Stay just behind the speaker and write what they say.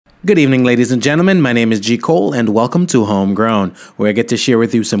Good evening, ladies and gentlemen. My name is G. Cole, and welcome to Homegrown, where I get to share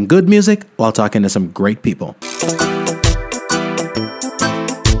with you some good music while talking to some great people.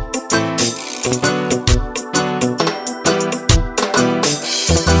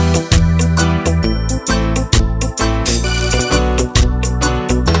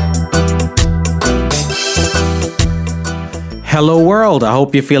 Hello world, I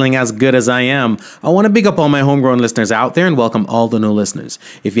hope you're feeling as good as I am. I want to big up all my homegrown listeners out there and welcome all the new listeners.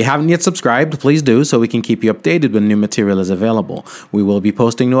 If you haven't yet subscribed, please do so we can keep you updated when new material is available. We will be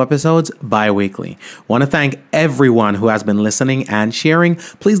posting new episodes bi-weekly. Want to thank everyone who has been listening and sharing.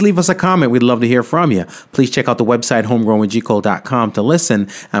 Please leave us a comment, we'd love to hear from you. Please check out the website homegrownwithgcole.com to listen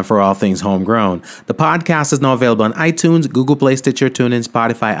and for all things homegrown. The podcast is now available on iTunes, Google Play, Stitcher, TuneIn,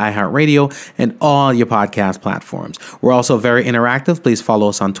 Spotify, iHeartRadio, and all your podcast platforms. We're also very interactive. Please follow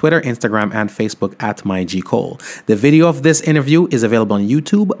us on Twitter, Instagram, and Facebook at MyGCole. The video of this interview is available on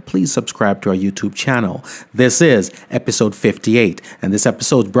YouTube. Please subscribe to our YouTube channel. This is episode 58, and this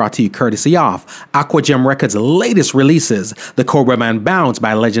episode is brought to you courtesy of Aquagem Records' latest releases, The Cobra Man Bounce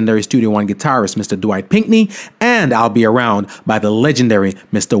by legendary Studio One guitarist Mr. Dwight Pinkney, and I'll Be Around by the legendary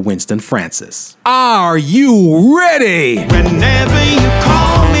Mr. Winston Francis. Are you ready? Whenever you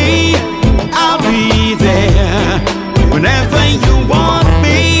call me, I'll be there. Whenever you want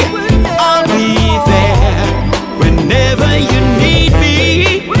me, I'll be there. Whenever you need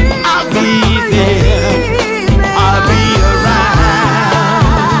me, I'll be there. I'll be around.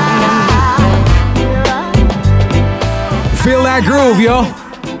 Feel that groove, yo.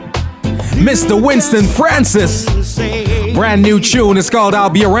 Mr. Winston Francis. Brand new tune. It's called I'll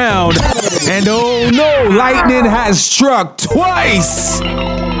Be Around. And oh no, lightning has struck twice.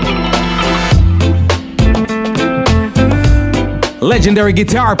 Legendary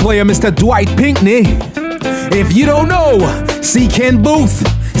guitar player Mr. Dwight Pinkney. If you don't know, see Ken Booth,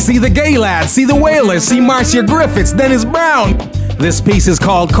 see the Gay Lads, see the Wailers, see Marcia Griffiths, Dennis Brown. This piece is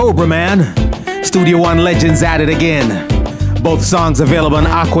called Cobra Man. Studio One legends at it again. Both songs available on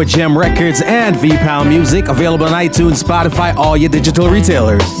Aquagem Records and VPAL Music, available on iTunes, Spotify, all your digital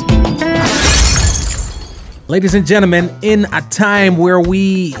retailers. Ladies and gentlemen, in a time where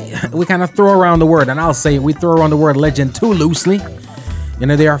we kind of throw around the word, and I'll say we throw around the word legend too loosely. You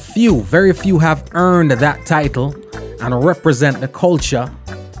know, there are very few have earned that title and represent the culture,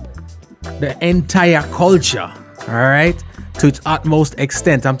 the entire culture, all right, to its utmost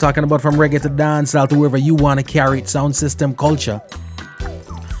extent. I'm talking about from reggae to dancehall to wherever you want to carry it, sound system culture.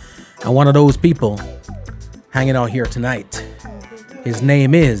 And one of those people hanging out here tonight, his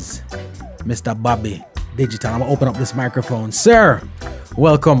name is Mr. Bobby Digital. I'm gonna open up this microphone. Sir,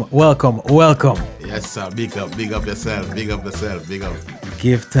 welcome. Yes, sir. Big up yourself, big up.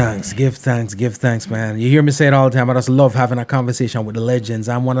 Give thanks, man. You hear me say it all the time. I just love having a conversation with the legends.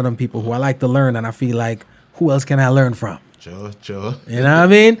 I'm one of them people who I like to learn, and I feel like, who else can I learn from? Sure. You know what I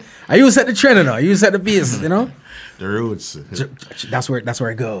mean? You set the trend, you set the piece, you know? The roots. That's where it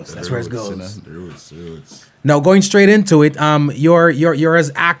goes. That's where it goes. You know? The roots. Now, going straight into it, you're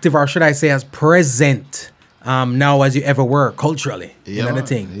as active, or should I say as present now as you ever were culturally. Yeah, man. The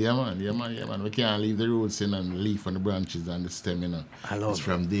thing. Yeah, man. We can't leave the roots in and leaf on the branches and the stem, you know. I love it's it.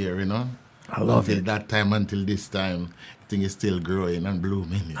 from there, you know. Until that time, until this time, I think it's still growing and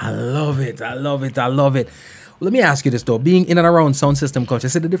blooming. You know? I love it. Well, let me ask you this though, being in and around sound system culture,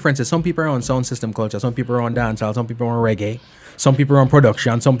 see the difference is some people are on sound system culture, some people are on dancehall, some people are on reggae, some people are on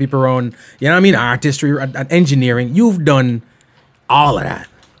production, some people are on, you know what I mean, artistry and engineering. You've done all of that,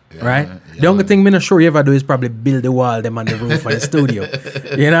 right? The only thing I'm not sure you ever do is probably build the wall, them on the roof of the studio.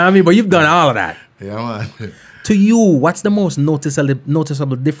 You know what I mean? But you've done all of that. Yeah, man. To you, what's the most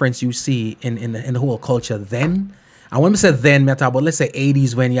noticeable difference you see in the whole culture then? And when we say then, I talk about, let's say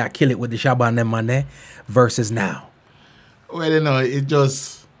 80s when you kill it with the Shabba and them man there, versus now. Well, you know, it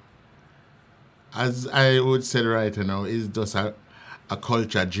just, as I would say right now, it's just a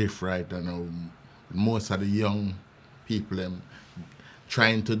culture drift right now. Most of the young people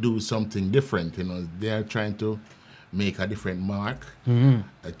trying to do something different, you know. They are trying to make a different mark.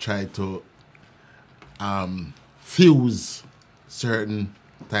 Mm-hmm. Try to fuse certain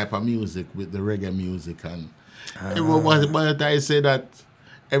type of music with the reggae music. And but I say that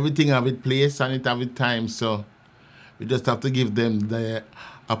everything have its place and it have its time, so we just have to give them the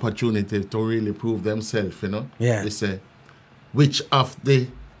opportunity to really prove themselves, you know. Yeah. They say which of the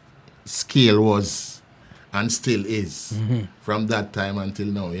scale was and still is from that time until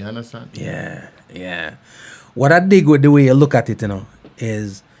now, you understand? Yeah. What I dig with the way you look at it, you know,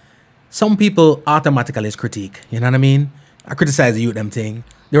 is some people automatically is critique, you know what I mean? I criticize you them thing.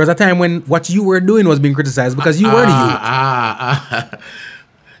 There was a time when what you were doing was being criticized because you were the youth.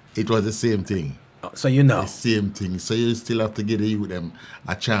 it was the same thing. So you know. The same thing. So you still have to give the youth them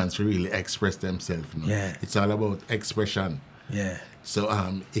a chance to really express themselves. You know? Yeah. It's all about expression. Yeah. So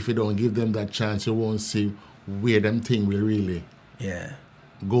if you don't give them that chance, you won't see where them thing will really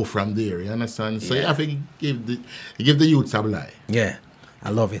go from there. You understand? So you have to give the youths a lie. Yeah. I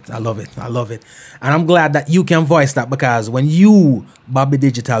love it. I love it. I love it. And I'm glad that you can voice that, because when you, Bobby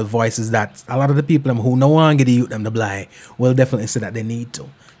Digital, voices that, a lot of the people who no longer the youth them the blind will definitely say that they need to.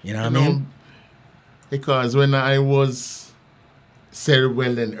 You know what I mean? Because when I was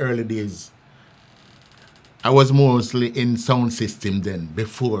cerebral in early days, I was mostly in sound system then,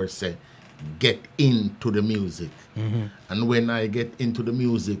 before, say, get into the music. And when I get into the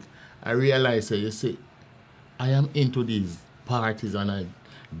music, I realize, you see, I am into these parties and I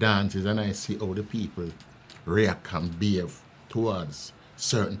dances and I see how the people react and behave towards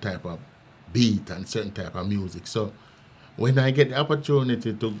certain type of beat and certain type of music. So when I get the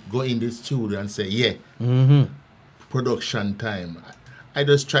opportunity to go in the studio and say, production time, I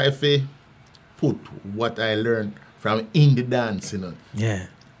just try to put what I learned from indie dance,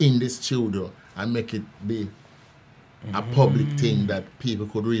 in the studio, and make it be a public thing that people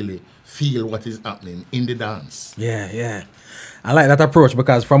could really feel what is happening in the dance. Yeah, yeah. I like that approach,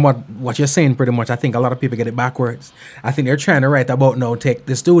 because from what you're saying, pretty much, I think a lot of people get it backwards. I think they're trying to write about take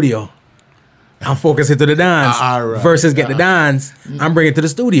the studio and focus it to the dance versus get the dance and bring it to the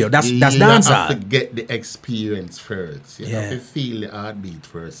studio. That's dance. You have to get the experience first. You have to feel the heartbeat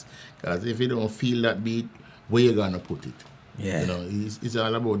first. Because if you don't feel that beat, where you gonna put it? Yeah. It's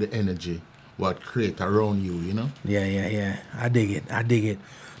all about the energy what create around you, Yeah. I dig it.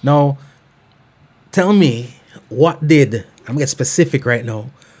 Now, tell me, what did, I'm gonna get specific right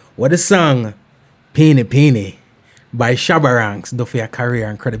now, what the song Peeny Peeny by Shabba Ranks do for your career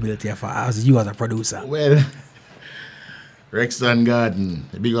and credibility as you as a producer? Well, Rexton Garden,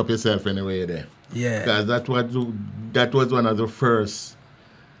 big up yourself anyway there. Yeah. Because that was one of the first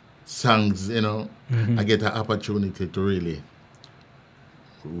songs, I get an opportunity to really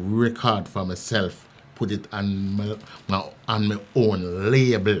record for myself, put it on my own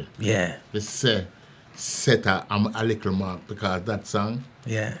label. Yeah. Just set a little mark, because that song,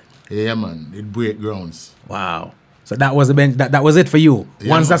 yeah, man, it break grounds. Wow. So that was that was it for you.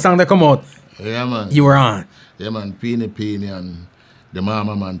 Once that song that come out, man, you were on. Yeah, man, Peeny Peeny and the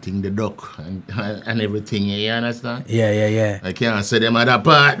Mama Man thing, the duck and everything, you understand? Yeah. I can't say them at that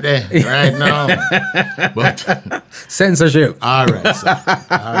part there right now. But censorship. All right,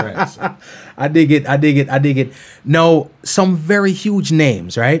 sir. I dig it. Now, some very huge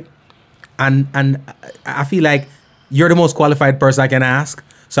names, right? And I feel like you're the most qualified person I can ask,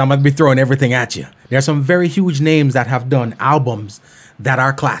 so I'm gonna be throwing everything at you. There are some very huge names that have done albums that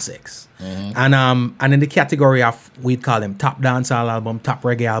are classics. And in the category of, we'd call them top dancehall album, top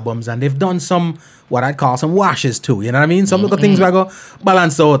reggae albums, and they've done some, what I'd call some washes too, you know what I mean? Some little things where I go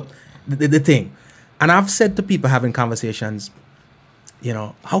balance out the thing. And I've said to people having conversations,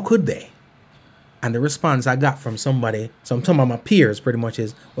 how could they? And the response I got from some of my peers pretty much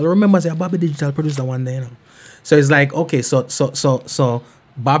is, well, remember, say Bobby Digital produced the one day, So it's like, okay, so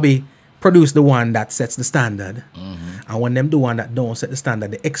Bobby produced the one that sets the standard. And when them do one that don't set the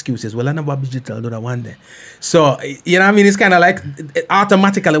standard, the excuse is, well, I know Bobby Digital do that one day. So, you know what I mean? It's kind of like,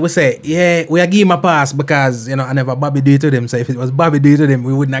 automatically we say, yeah, we give him a pass because, I never Bobby do it to them. So if it was Bobby do it to them,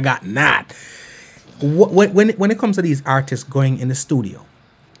 we wouldn't have gotten that. When it comes to these artists going in the studio,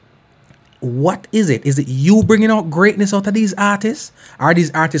 what is it? Is it you bringing out greatness out of these artists? Are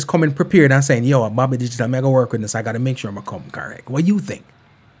these artists coming prepared and saying, yo, Bobby Digital, I'm going to work with this, I got to make sure I'm going to come correct? What do you think?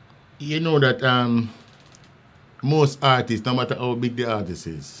 You know that most artists, no matter how big the artist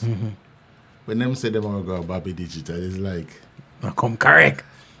is, when them say them want to go Bobby Digital, it's like, come correct.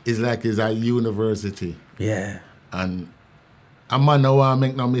 It's like it's a university. Yeah. And a man don't want to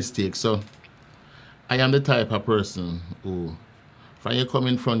make no mistake. So I am the type of person who, when you come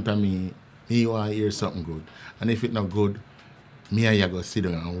in front of me, you want to hear something good. And if it's not good, me and you go sit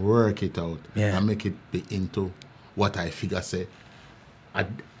down and work it out and make it be into what I figure say at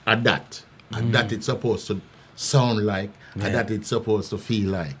that it's supposed to sound like, and that it's supposed to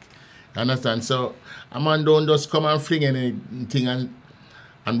feel like. You understand? So a man don't just come and fling anything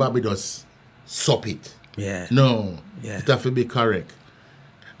and Bobby just sup it. Yeah. No. Yeah. It have to be correct.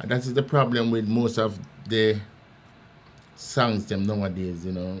 And that is the problem with most of the songs them nowadays,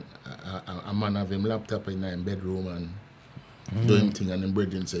 a man have him laptop in his bedroom and do him thing and then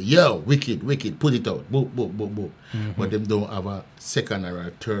brethren say, yo, wicked, put it out, boop. But them don't have a second or a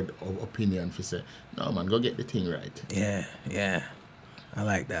third opinion for say, no man, go get the thing right. Yeah. I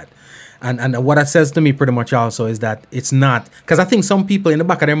like that. And what that says to me pretty much also is that it's not, because I think some people in the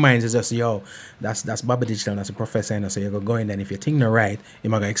back of their minds is just, yo, that's Bobby Digital, that's a professor, and so you go in there, and if you think they're right, you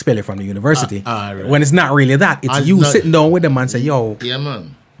might go expel you from the university. Right. When it's not really that. It's you sitting down with them and say, yo, yeah,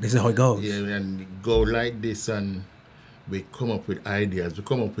 man, this is how it goes. Yeah, and go like this, and we come up with ideas, we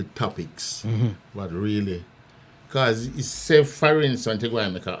come up with topics, but really, because it's safe, for instance, to go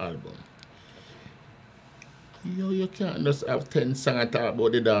and make an album. Yo, you can't just have 10 songs and talk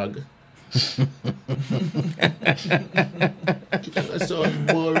about the dog. It's so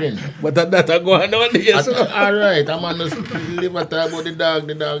boring. But that's going on there. So. All right, I'm going to live and talk about the dog.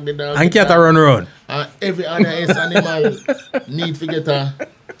 And cat run around. Every other animal need to get a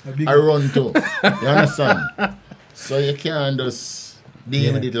run too. You understand? So you can't just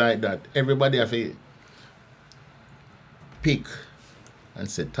deal with it like that. Everybody have to pick and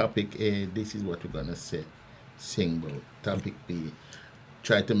say, topic A, this is what we're going to say. Sing about. Topic B,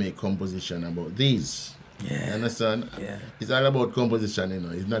 try to make composition about these. Yeah. You understand? Yeah. It's all about composition, you know.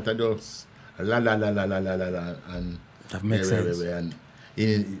 It's not just la la la la la la la la and that makes sense. And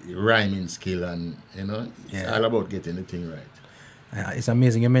rhyming skill, and you know, it's all about getting the thing right. It's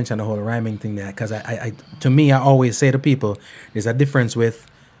amazing you mentioned the whole rhyming thing there, because to me, I always say to people, there's a difference with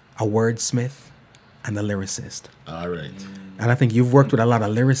a wordsmith and a lyricist. All right. And I think you've worked with a lot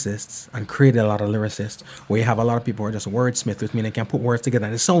of lyricists and created a lot of lyricists where you have a lot of people who are just wordsmith, which means they can put words together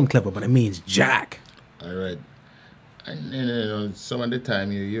and it sounds clever, but it means jack. All right. And you know, some of the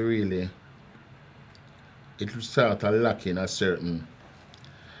time you really, it will start lacking a certain,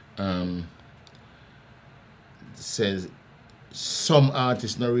 says some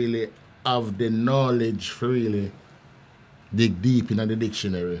artists not really have the knowledge for really dig deep in the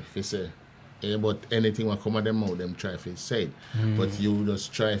dictionary, if you say. But anything will come out them out, them try to say it. But you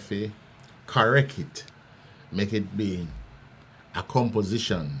just try to correct it, make it be a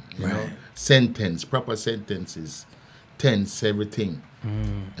composition, you know, sentence, proper sentences, tense, everything.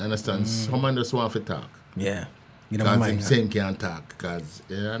 You understand? Someone just want to talk. Yeah. You know, because him saying can't talk. Because,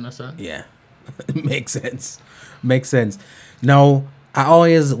 you understand? Yeah. Makes sense. Makes sense. Now, I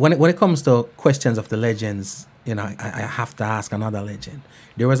always, when it comes to questions of the legends, you know, I have to ask another legend.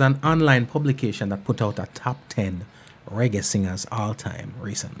 There was an online publication that put out a top 10 reggae singers all time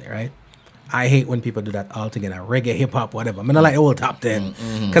recently, right? I hate when people do that all together, reggae, hip hop, whatever. I mean, I like the whole top 10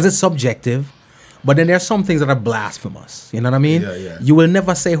 because it's subjective. But then there's some things that are blasphemous. You know what I mean? Yeah. You will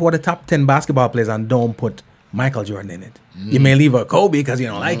never say who are the top 10 basketball players and don't put Michael Jordan in it. You may leave out Kobe because you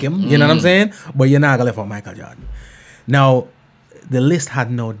don't like him. You know what I'm saying? But you're not going to leave out Michael Jordan. Now, the list had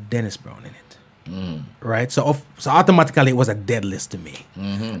no Dennis Brown in it. Right? So automatically it was a dead list to me.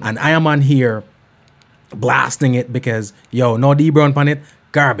 And I am on here blasting it because, yo, no D Brown on it,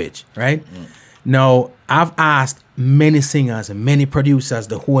 garbage, right? Now, I've asked many singers and many producers,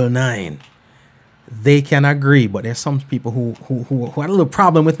 the whole nine. They can agree, but there's some people who had a little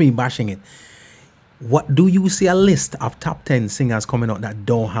problem with me bashing it. What do you see a list of top 10 singers coming out that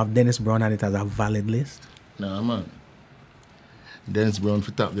don't have Dennis Brown on it as a valid list? No, man. Dennis Brown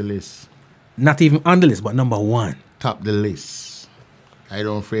for top the list. Not even on the list, but number one. Top the list. I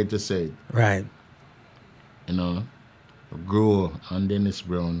don't afraid to say it. Right. You know, grew on Dennis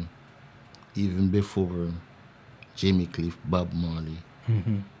Brown even before Jimmy Cliff, Bob Marley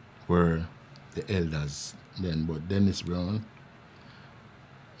were the elders then. But Dennis Brown,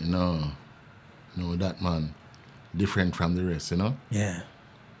 you know that man different from the rest, you know? Yeah.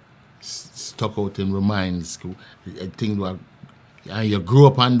 Stuck out in reminds things were. And you grew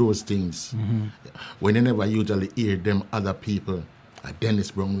up on those things. When you never usually hear them other people, Dennis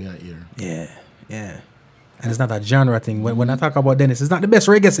Brown we are here. Yeah. And it's not a genre thing. When I talk about Dennis, it's not the best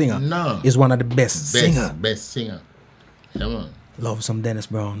reggae singer. No. It's one of the best singer. Best singer. Yeah, man. Love some Dennis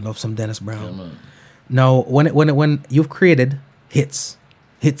Brown. Yeah, man. Now, when you've created hits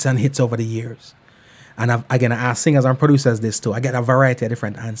and hits over the years, and I ask singers and producers this too, I get a variety of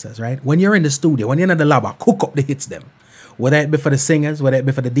different answers, right? When you're in the studio, when you're in the lab, I cook up the hits them. Whether it be for the singers, whether it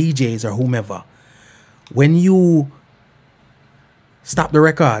be for the DJs or whomever. When you stop the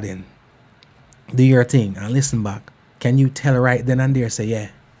recording, do your thing and listen back, can you tell right then and there, say, yeah,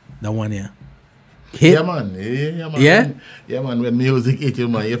 the one here? Hit? Yeah, man. Yeah? Yeah, man. When music hit you,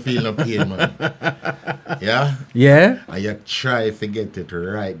 man, you feel no pain, man. Yeah? Yeah? And you try to get it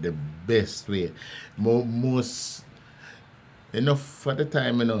right the best way. Most, enough for the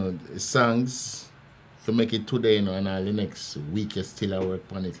time, you know, songs, to make it today, you know, and all the next week you still I work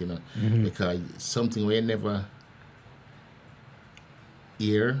on it, you know. Because something we never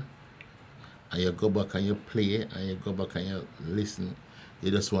hear, and you go back and you play, and you go back and you listen, you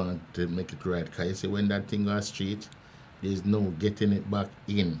just want to make it right. Because you see, when that thing goes street, there's no getting it back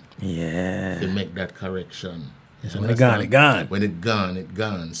in Yeah. to make that correction. So when it gone, it gone. When it gone, it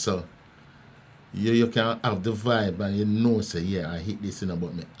gone. So you can have the vibe and you know, say, yeah, I hit this in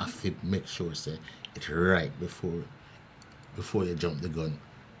about me. I have to make sure, say, it's right before you jump the gun.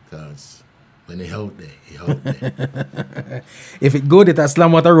 Because when he out there, he out there. If it good, it's a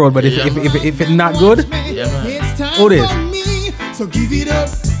slam out the road. But if it not good, Yeah, man. It's time Who this? for me, so give it up.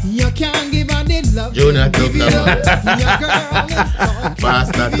 You can't give her the love. Jonah Give it Tucker, up. Your girl is talking.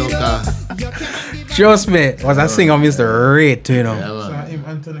 Pastor Tucker. You can't give her trust me, was I sing on Mr. Rate, you know. Yeah, So man. him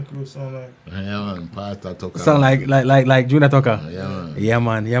Anthony Cruz sound like. Yeah, man. Pastor Tucker. Sound like Junior Tucker. Yeah,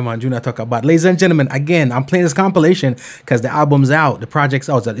 man. Yeah, man, Junior Tucker. But ladies and gentlemen, again, I'm playing this compilation because the album's out, the project's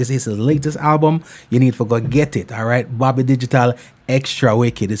out. So this is his latest album. You need to go get it. All right, Bobby Digital Extra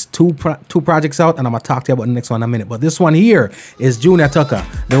Wicked. It's two projects out, and I'm gonna talk to you about the next one in a minute. But this one here is Junior Tucker,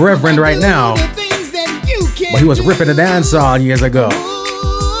 the Reverend right now. the things that you can't But he was do. ripping the dance song years ago.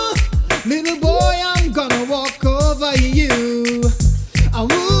 Ooh, little boy, I'm gonna walk over you.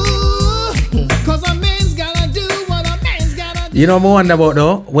 Ooh, 'cause a man's gotta do what a man's gotta do. You know what I wonder about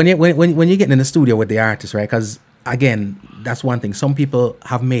though? When you get in the studio with the artist, right? Because again, that's one thing. Some people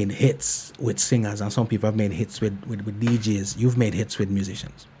have made hits with singers, and some people have made hits with DJs. You've made hits with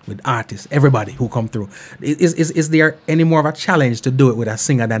musicians, with artists, everybody who come through. Is there any more of a challenge to do it with a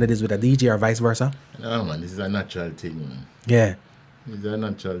singer than it is with a DJ or vice versa? No, man. This is a natural thing, man. Yeah, It's a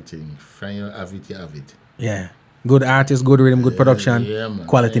natural thing. From you have it, you have it. yeah. Good artist, good rhythm, good production, Yeah, man.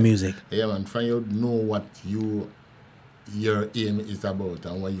 quality Yeah. music. Yeah, man. From you know what your aim is about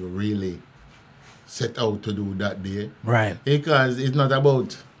and what you really set out to do that day. Right. Because it's not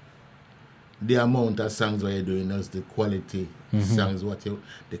about the amount of songs what you're doing, it's the quality songs,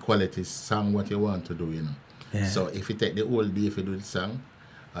 the quality song what you want to do, you know. Yeah. So if you take the whole day if you do the song,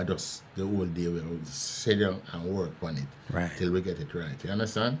 I just the whole day we'll sit down and work on it. Right. Till we get it right. You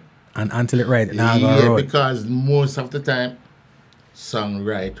understand? And until it right, now go Yeah, road. because most of the time, song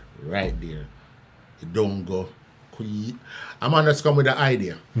right there. It don't go. I'm on just come with the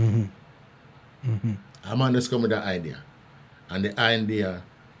idea. I'm on just come with the idea. And the idea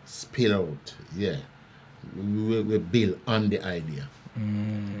spill out. Yeah. We build on the idea.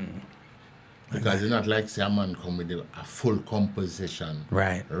 Because it's not like say a man come with a full composition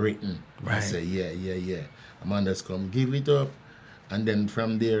Right. written. I Right. say, yeah. A man just come, give it up. And then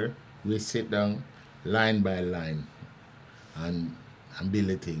from there, we sit down line by line and build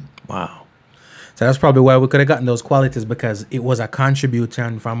a thing. Wow. So that's probably why we could have gotten those qualities, because it was a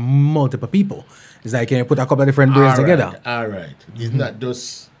contribution from multiple people. It's like, can you put a couple of different brains together? All right. It's not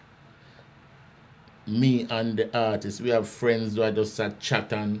just me and the artist. We have friends who are just a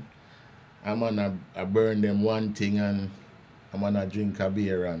chat and I'm gonna burn them one thing and I'm gonna drink a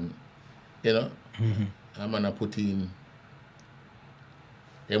beer and, you know, I'm gonna put in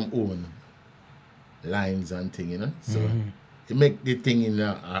them own lines and thing, you know. So it make the thing in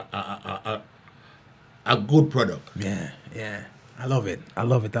a good product. Yeah. I love it.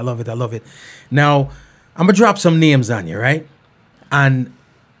 Now, I'm gonna drop some names on you, right? And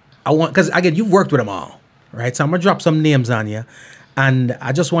I want, because again, you've worked with them all, right? So I'm gonna drop some names on you, and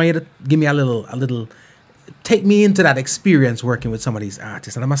I just want you to give me a little, take me into that experience working with some of these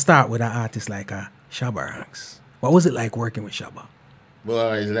artists. And I'm gonna start with an artist like Shabba Ranks. What was it like working with Shabba?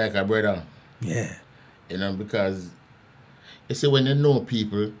 Boy, it's like a brother. Yeah. You know, because you see, when you know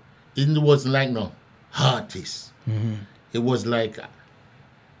people, it wasn't like no artists. It was like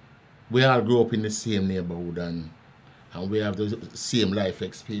we all grew up in the same neighborhood and we have the same life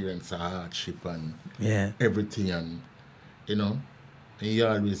experience, hardship and Yeah. everything, and you know, and you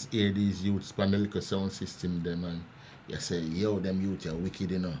always hear these youths on the little sound system them and you say, yo, them youths are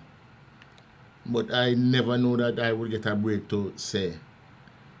wicked, you know. But I never knew that I would get a break to say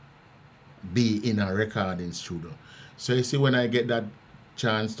be in a recording studio. So you see, when I get that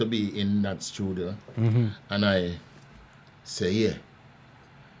chance to be in that studio and I say, yeah,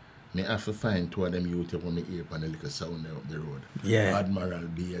 me have to find two of them youth when me hear on the little sound up the road. Yeah. Admiral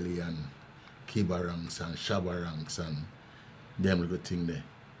Bailey and Kiba Ranks and Shabba Ranks and them little thing there.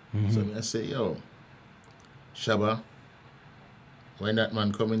 So me I say, yo, Shabba, when that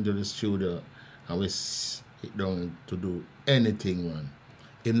man come into the studio and we sit down to do anything, man,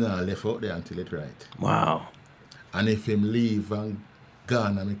 him not left out there until it right. Wow. And if him leave and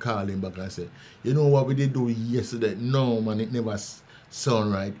gone and me call him back and say, you know what we did do yesterday? No, man, it never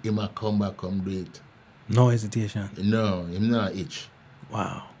sound right. He might come back, come do it. No hesitation. No, him not itch.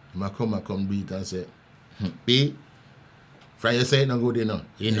 Wow. He might come back, come do it and say, B, from you say it not good, you know.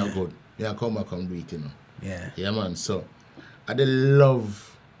 It not good. Yeah, come back, come do it, you know. Yeah. Yeah, man. So, I did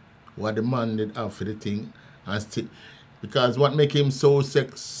love what the man did have for the thing. And still, Because what make him so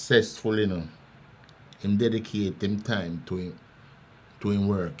successful, you know, him dedicate him time to him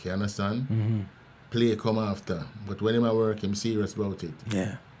work, you understand? Mm-hmm. Play come after. But when him at work, him serious about it.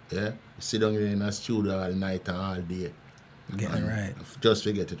 Yeah. Yeah? Sit down in a studio all night and all day. Get it right. Just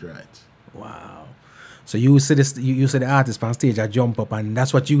to get it right. Wow. So you see this, you see the artist on stage, I jump up, and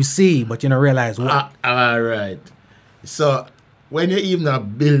that's what you see, but you don't realize what. All right. So when you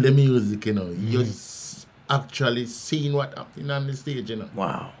even build the music, you know, you're actually seeing what happening on the stage, you know.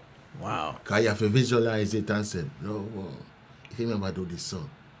 Wow. Wow. Because you have to visualize it and say, no, whoa, if you remember do this song,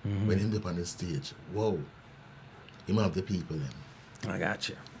 when him up on the stage, whoa, you have the people then. I got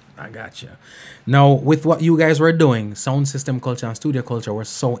you. Now, with what you guys were doing, sound system culture and studio culture were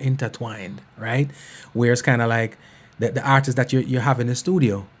so intertwined, right? Where it's kind of like the artists that you have in the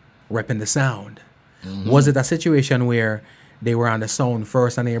studio repping the sound. Was it a situation where they were on the sound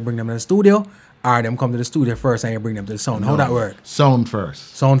first and then you bring them to the studio, or them come to the studio first and you bring them to the sound? How that work? Sound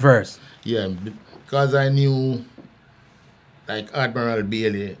first. Sound first. Yeah, because I knew like Admiral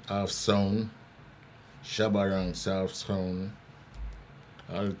Bailey of sound, Shabarangs of sound,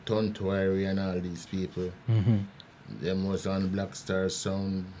 all Tontoiri and all these people. Them was on Black Star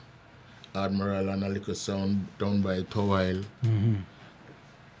sound, Admiral and a little sound done by Toil.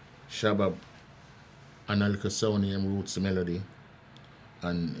 Shabab and a little sound named Roots Melody.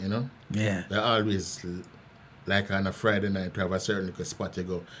 And you know, Yeah. they always like on a Friday night to have a certain little spot you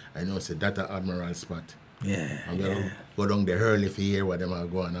go. I know say that a Admiral spot. Yeah. I'm gonna go down there early for hear what them are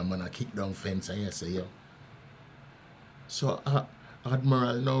going. I'm gonna kick down fence and you say yo. So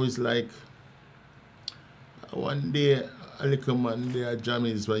Admiral now is like one day a little man there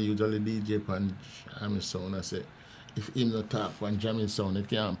jamming when usually DJ pan jamming sound. I say if him not talk when jamming sound it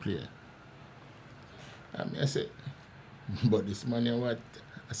can't play. I say but this man you what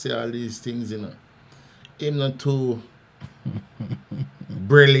I say all these things, you know. Him not too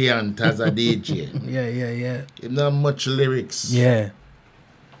brilliant as a DJ. Yeah. Him not much lyrics. Yeah.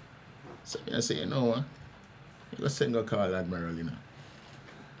 So I say, you know what? You go send a call Admiral, you know.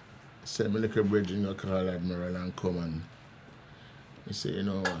 Send me a little bridge and go call Admiral and come and you say, you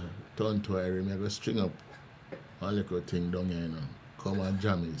know what, turn to Irie, I go string up one little thing down here, you know. Come and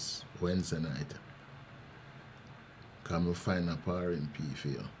jam is Wednesday night. Come and find a power in P for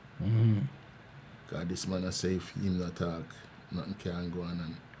you. Because this man I say if him not talk, nothing can go on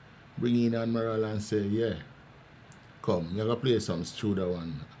and bring in Admiral and say, yeah, come, you go play some studio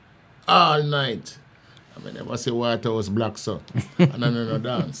one all night. I mean, never say Waterhouse Black so and no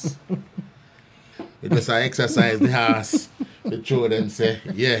dance. It just exercise the ass. The show them say,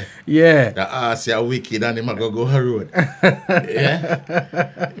 yeah. The ass you wicked and him a go a road.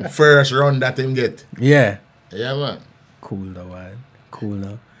 Yeah. First run that him get. Yeah, man. Cool though, man. Cool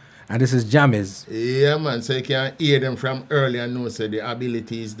though. And this is Jammies. Yeah, man. So you can hear them from early and know say the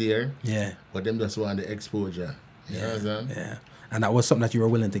ability is there. Yeah. But them just want the exposure. You know what I'm saying? Yeah. And that was something that you were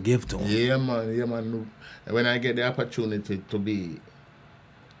willing to give to him. Yeah, man. When I get the opportunity to be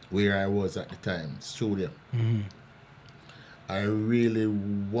where I was at the time, studio, I really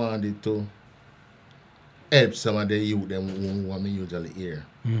wanted to help some of the youth them who want me usually hear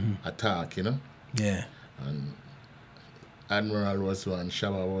attack, you know? Yeah. And Admiral was one,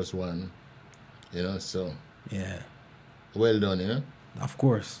 Shaba was one, you know, so Yeah. well done, you know? Of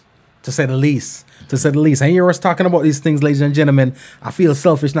course. To say the least. And you were talking about these things, ladies and gentlemen. I feel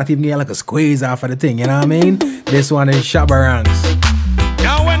selfish not even getting like a squeeze off of the thing, you know what I mean? This one is Shabarangs.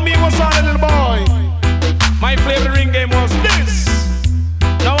 Now when me was a little boy, my favorite ring game was this.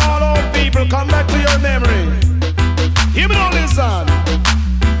 Now all old people come back to your memory. Hear me now, listen.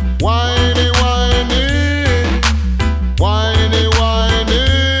 Whiny, whiny, whiny,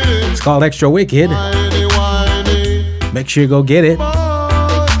 whiny. It's called Extra Wicked. Whiny, whiny. Make sure you go get it.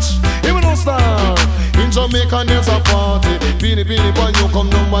 Even no star. In Jamaica there's a party. Beanie beanie boy you come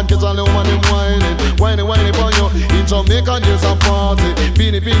down man kids all over them whining. Whiny whiny boy you. In Jamaica there's a party.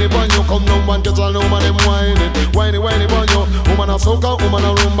 Beanie beanie boy you come down man kids all over them whining. Whiny whiny boy you. Woman a soca, woman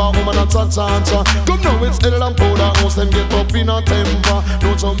a rumba, woman a cha-cha-cha. Come now it's L and powder house them get up in a temper.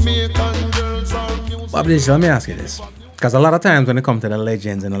 No Jamaican girls are music. Bobby Digital, let me ask you this. Because a lot of times when it comes to the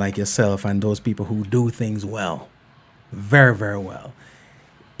legends and like yourself and those people who do things well, very, very well,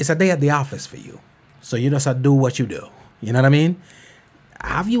 it's a day at the office for you. So you just do what you do. You know what I mean?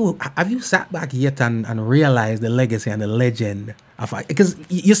 Have you sat back yet and realized the legacy and the legend of, because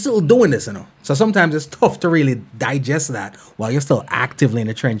you're still doing this, you know? So sometimes it's tough to really digest that while you're still actively in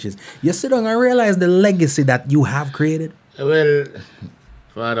the trenches. You sit down and realize the legacy that you have created. Well,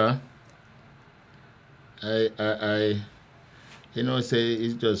 Father, I you know, say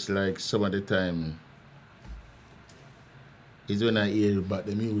it's just like some of the time is when I hear about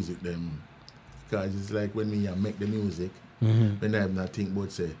the music them. Because it's like when me make the music, when I have not think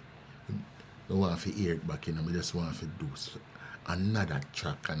about say, I want to hear it back, you know, I just want to do another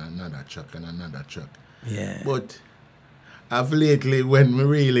track and another track and another track. Yeah. But I've lately, when we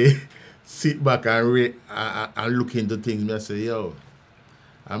really sit back and look into things, I say, yo,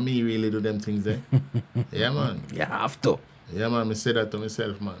 and me really do them things there. Yeah, man. You have to. Yeah, man, I say that to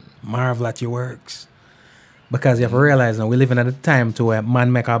myself, man. Marvel at your works. Because you have to realize now, we're living at a time to where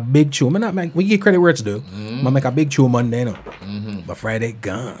man make a big tune. We give credit where it's due. Man make a big tune Monday, you know. But Friday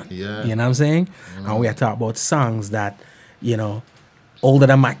gone. Yeah. You know what I'm saying? And we are talking about songs that, you know, older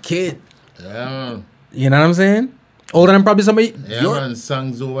than my kid. Yeah, man. You know what I'm saying? Older than probably somebody. Yeah, man,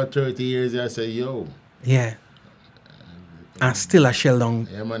 songs over 30 years, I say, yo. Yeah. And still a shell down.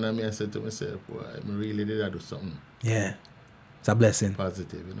 Yeah, man, I said to myself, boy, I really did I do something Yeah. It's a blessing.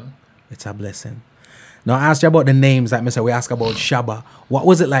 positive, you know? It's a blessing. Now, I asked you about the names that we asked about Shabba. What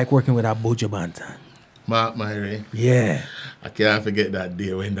was it like working with Abuja Banton? Mark Myrie. Yeah. I can't forget that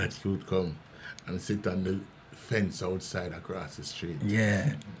day when that youth come and sit on the fence outside across the street.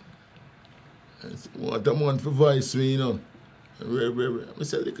 Yeah. And say, what a man for voice me, you know. I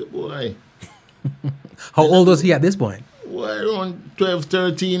said, little boy. How old was he at this point? Boy, around 12,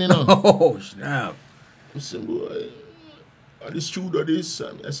 13, you know. Oh, snap. I said, boy, are this true that this?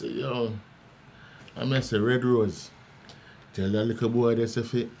 I said, yo. I say, Red Rose. Tell that little boy that's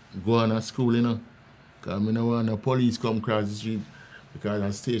if it go on to school, you know. Because I don't want the police come across the street. Because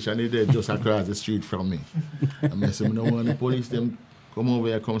the station is there just across the street from me. I say, I don't want the police them come over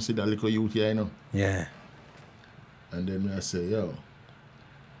here, come see that little youth here, you know. Yeah. And then I say, yo,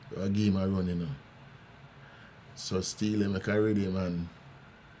 I give him a run, you know. So Steely, make a ready, man.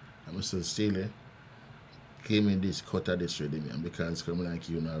 I say, Steely, came in this cutter this ready, man, because come like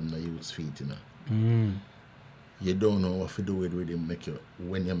you know, I'm not youth's feet, you know. You don't know what to do with them make you,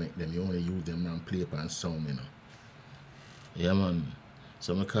 when you make them, you only use them and play up and sound, you know. Yeah, man.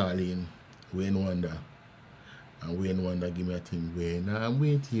 So I call in Wayne Wonder. And Wayne Wonder give me a thing, when I'm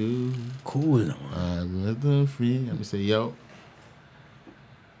with you. Cool. I'm with the free. And I say, yo.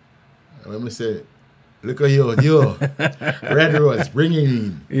 And when I say, look at you, Red Rose, bring him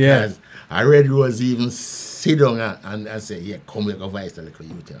in. Yeah. And Red Rose even sit down and I say, yeah, come make a voice to little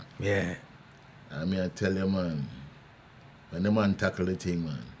youth. Yeah. I tell you, man, when the man tackle the thing,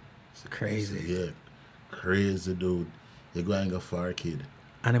 man. It's crazy. Yeah, crazy dude. You go and go for a kid.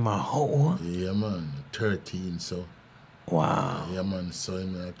 And in my whole. Yeah, man, 13, so. Wow. Yeah, man, so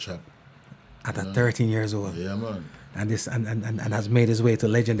him in a trap. At 13 years old. Yeah, man. And this and has made his way to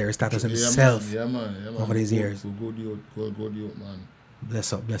legendary status himself. Yeah, man. Yeah, man. Over these years. Good youth, man.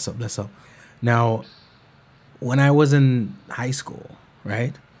 Bless up, bless up, bless up. Now, when I was in high school,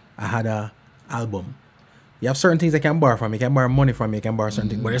 right, I had a album. You have certain things I can borrow from. You can borrow money from me. You can borrow certain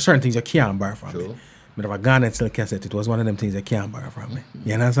things. But there's certain things you can't borrow from me. But if I got it still cassette, it was one of them things you can't borrow from me.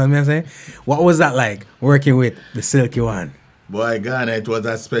 You understand what I'm saying? What was that like, working with the Silky One? Boy, Ghana, it was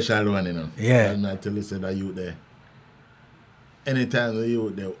a special one, you know. Yeah. And I tell you, that youth there. Anytime the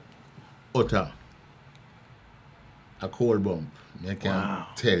youth there utter a cold bump, I can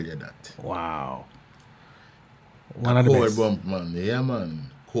tell you that. Wow. One of the best. Cold bump, man. Yeah, man.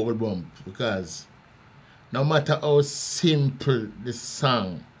 Cold bump. Because no matter how simple the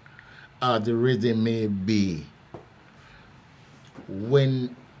song or the rhythm may be,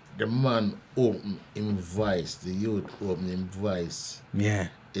 when the man open his voice, the youth open his voice, yeah,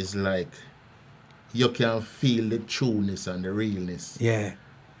 it's like you can feel the trueness and the realness. Yeah.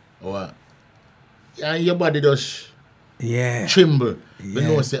 Or and your body does tremble. Yeah. But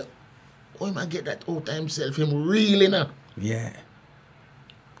no say, oh, he might get that out of himself, him really now. Yeah.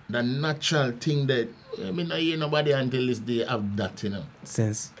 The natural thing that I mean, I hear nobody until this day have that, you know.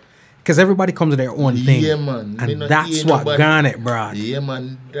 Since, because everybody comes to their own thing. Yeah, man. And that's what Garnet brought. Yeah,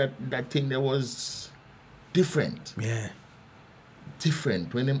 man. That thing that was different. Yeah.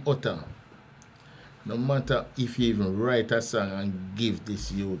 Different when him utter. No matter if you even write a song and give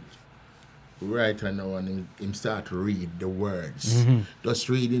this youth right now and him start to read the words. Just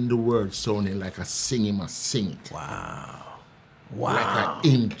reading the words sounding like a sing, him a sing it. Wow. Like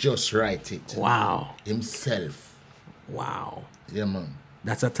him just write it. Wow. Himself. Wow. Yeah, man.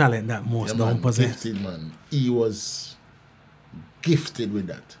 That's a talent that most don't possess. Gifted, man. He was gifted with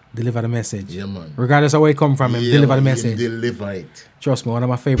that. Deliver the message. Yeah, man. Regardless of where he come from, him deliver the message. Deliver it. Trust me, one of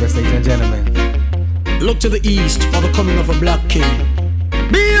my favorites, ladies and gentlemen. Look to the east for the coming of a black king.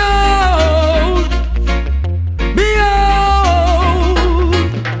 Behold! Behold!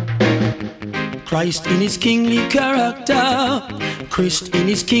 Christ in his kingly character. Christ in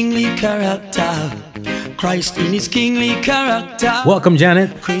his kingly character. Christ in his kingly character. Welcome,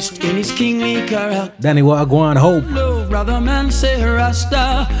 Janet. Christ in his kingly character. Danny Wagwan, Hope. No, brother man say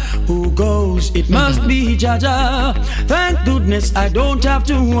Rasta. Who goes? It must be Jaja. Thank goodness I don't have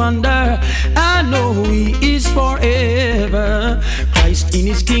to wonder. I know he is forever. Christ in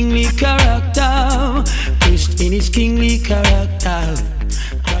his kingly character. Christ in his kingly character.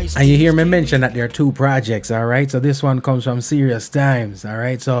 And you hear me mention that there are 2 projects, all right? So this one comes from Serious Times, all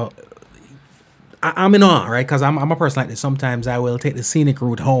right? So I'm in awe, right? Because I'm a person like this. Sometimes I will take the scenic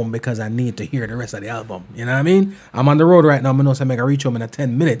route home because I need to hear the rest of the album. You know what I mean? I'm on the road right now. I know so I make a reach home in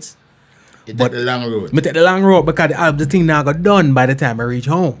 10 minutes. You take the long road. I take the long road because the thing now got done by the time I reach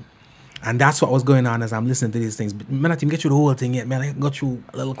home. And that's what was going on as I'm listening to these things. But man, I didn't get through the whole thing yet, man. I go through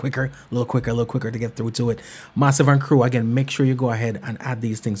a little quicker to get through to it. Massive and Crew, again, make sure you go ahead and add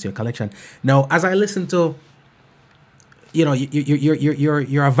these things to your collection. Now, as I listen to, you know,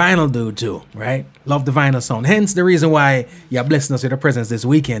 you're a vinyl dude too, right? Love the vinyl sound. Hence the reason why you're blessing us with a presence this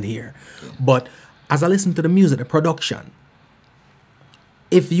weekend here. But as I listen to the music, the production,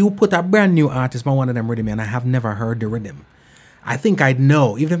 if you put a brand new artist on one of them rhythm and I have never heard the rhythm, I think I'd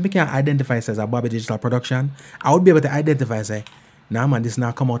know, even if I can't identify it as a Bobby Digital production, I would be able to identify and say, nah man, this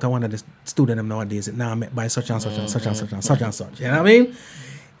now come out of one of the students nowadays, it now made by such and such and such and such and such and such. You know what I mean?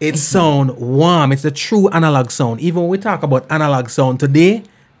 It sound warm. It's the true analog sound. Even when we talk about analog sound today,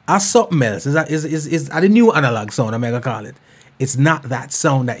 as something else. Is the new analog sound, I'm gonna call it. It's not that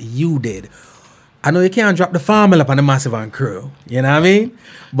sound that you did. I know you can't drop the formula on the Massive and Crew. You know what I mean?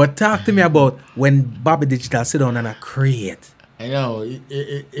 But talk to me about when Bobby Digital sit down and I create. I know,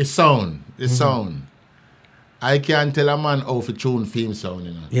 it sound. It sound. I can't tell a man how to tune theme sound,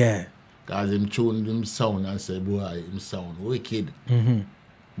 you know. Yeah. Because him tune him sound and say, boy, him sound wicked.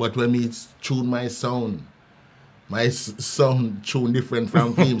 But when me tune my sound tune different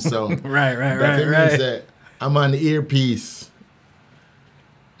from theme sound. Right. Means that I'm an earpiece.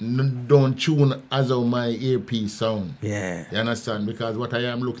 Don't tune as how my earpiece sound. Yeah. You understand? Because what I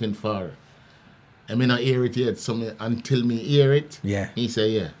am looking for, I may not hear it yet, so until me hear it, he say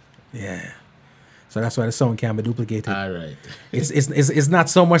yeah. Yeah. So that's why the sound can be duplicated. All right. It's not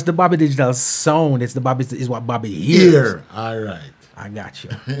so much the Bobby Digital sound, it's what Bobby hears. All right. I got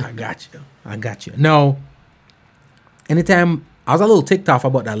you. No. Anytime I was a little ticked off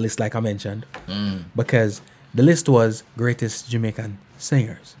about that list, like I mentioned, because the list was greatest Jamaican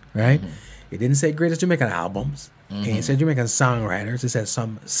singers, right? It didn't say greatest Jamaican albums. It didn't say Jamaican songwriters. It said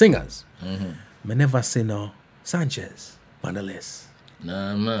some singers. I never see no Sanchez on the list.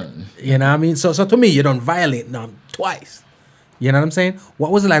 Nah, man. You know what I mean? So to me, you don't violate none twice. You know what I'm saying?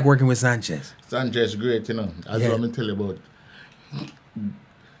 What was it like working with Sanchez? Sanchez great, you know. As I'm tell you about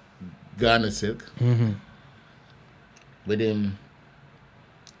Ghana Silk. With him,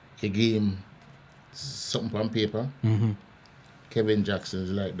 he gave him something on paper. Kevin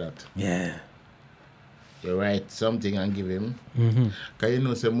Jackson's like that. Yeah. You write something and give him. Because you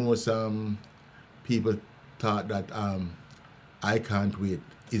know, so most people thought that I Can't Wait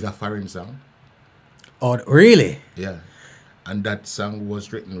is a foreign song. Oh, really? Yeah. And that song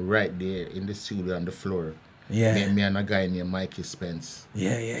was written right there in the studio on the floor. Yeah. Me and a guy named Mikey Spence.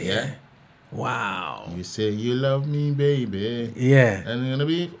 Yeah. Wow. You say you love me, baby. Yeah. And you're gonna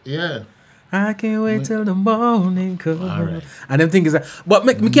be, I can't wait till the morning comes. All right. And them things that, but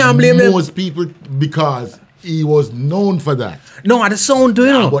me can't blame him. Most people, because he was known for that. No, the sound too,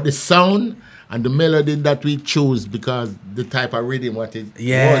 you know. But the sound and the melody that we chose, because the type of rhythm what it was.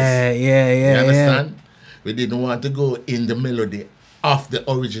 Yeah. You understand? We didn't want to go in the melody of the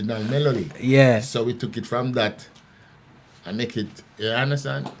original melody. Yeah. So we took it from that and make it, you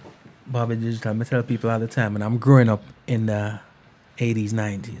understand? Bobby Digital, I tell people all the time, and I'm growing up in the 80s,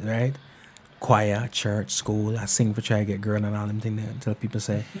 90s, right? Choir, church, school, I sing for Try to Get Girl and all them things there. Until people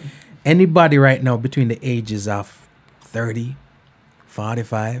say, anybody right now between the ages of 30,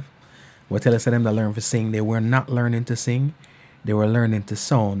 45, we'll tell us them that learn to sing, they were not learning to sing, they were learning to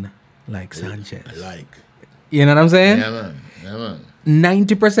sound like Sanchez. You know what I'm saying? Yeah, man.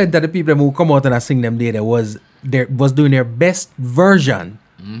 90% of the people who come out and sing them there was doing their best version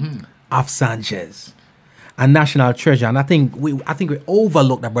of Sanchez, a national treasure. And I think we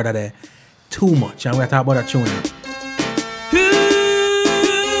overlooked that brother there too much. And we're talking about that tune now.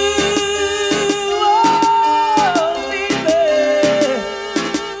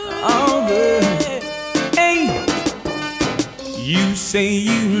 You say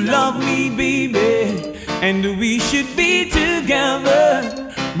you love me, baby, and we should be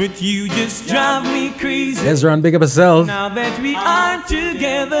together, but you just drive me crazy. Let's run big up yourself. Now that we are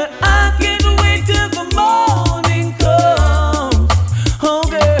together, I can't wait till the morning comes. Oh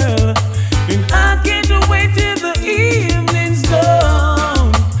girl, and I can't wait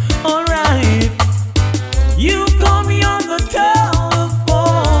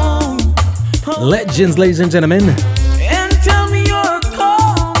Legends, ladies and gentlemen. And tell me you're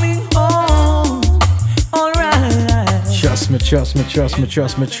coming home. Alright. Trust me,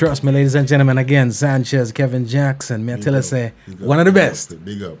 ladies and gentlemen. Again, Sanchez, Kevin Jackson. May I tell you, say, one of the best.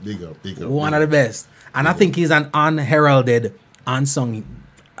 Big up. One of the best. And I think he's an unheralded, unsung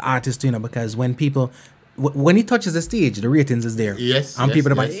artist, you know, because when people, when he touches the stage, the ratings is there. Yes. And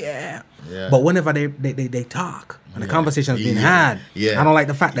people are like, Yeah. But whenever they talk and the conversation's being had, I don't like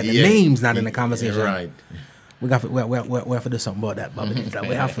the fact that the name's not in the conversation. Right. We have to do something about that, Bobby.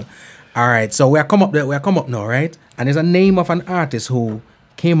 We have to. All right, so we come up now, right? And there's a name of an artist who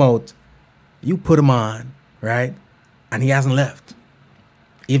came out, you put him on, right? And he hasn't left.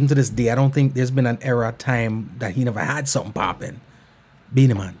 Even to this day, I don't think there's been an era time that he never had something popping.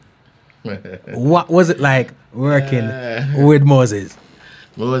 Beenie Man. What was it like working with Moses?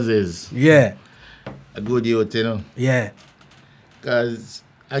 Moses. Yeah. A good youth, you know. Yeah. Because,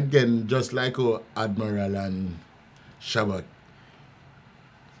 again, just like how Admiral and Shabak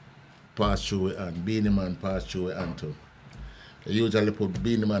passed through it and Beenie Man passed through it and too. They usually put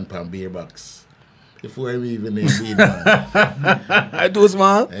Beenie Man on beer box. Before we even name Beenie Man. Too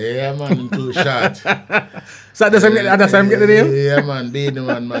small? Yeah, man, too short. So that's how I'm getting the name? Yeah, man, Beenie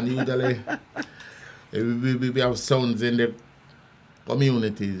Man, usually we have sounds in the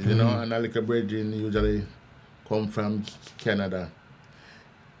communities, you know, and a little brethren usually come from Canada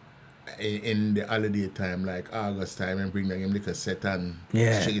in the holiday time, like August time, and bring them little set and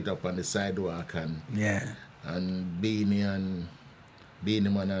shake it up on the sidewalk and Beenie Man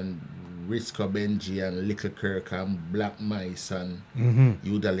and Risco Benji and Little Kirk and Black Mice and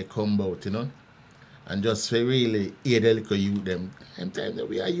usually come out, you know, and just really hear the little youth them. Sometimes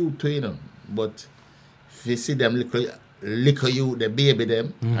we are youth too, you know, but if you see them little youth, the baby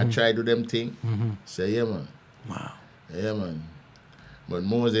them, I try to do them thing. Say, yeah, man. Wow. Yeah, man. But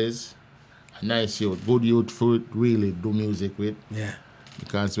Moses, a nice youth, good youth for really do music with. Yeah.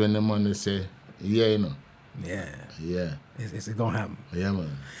 Because when the man say, yeah, you know. Yeah. Yeah. It's going to happen. Yeah,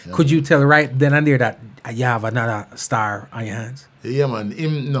 man. Yeah, Could you tell right then and there that you have another star on your hands? Yeah, man.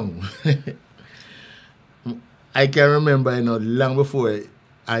 No. I can remember, you know, long before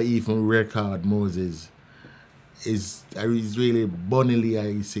I even record Moses, is really bunnily I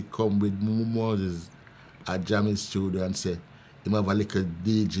used to come with Moses at Jammy Studio and say, him have a little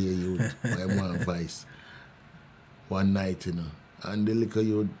DJ youth, my one voice. One night, you know. And the little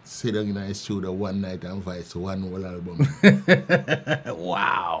youth sit down in the studio one night and voice one whole album.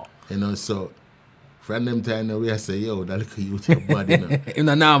 Wow. You know, so from them time now we say, yo, that little youth is bad, you know. In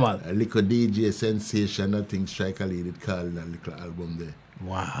the normal. A little DJ sensation, nothing strike a lead, it called that little album there.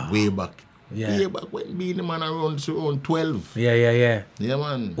 Wow. Way back. Yeah. Way back when Beenie Man around 12. Yeah. Yeah,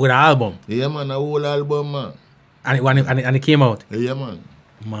 man. With an album. Yeah, man, a whole album, man. And it came out. Yeah, man.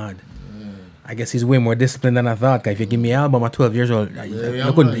 Mad. I guess he's way more disciplined than I thought. Cause if you give me an album at 12 years old,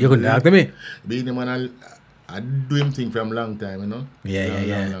 you couldn't talk to me. Beenie Man, I do him thing from long time, you know.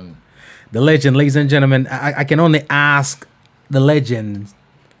 Long. The legend, ladies and gentlemen. I can only ask the legends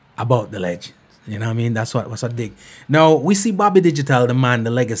about the legends. You know what I mean? That's what's a dig. Now we see Bobby Digital, the man,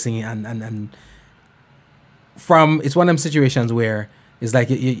 the legacy, and from it's one of them situations where it's like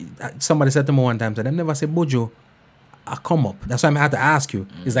somebody said to me one time, so them never say Buju a come up. That's why I had to ask you.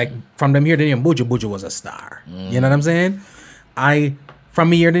 It's like from them here the name Buju was a star. You know what I'm saying? From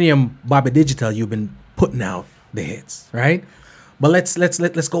me here the name Bobby Digital, you've been putting out the hits, right? But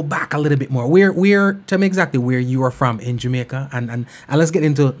let's go back a little bit more. Where tell me exactly where you are from in Jamaica, and let's get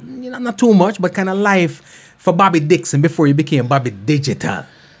into, you know, not too much, but kind of life for Bobby Dixon before you became Bobby Digital.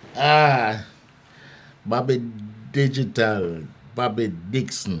 Bobby Digital, Bobby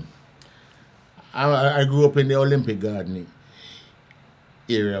Dixon. I grew up in the Olympic Garden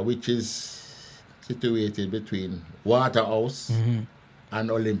area, which is situated between Waterhouse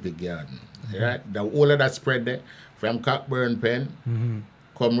and Olympic Garden. Right? The whole of that spread there, from Cockburn Pen,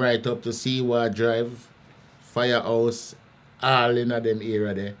 come right up to Seaward Drive, Firehouse, all in them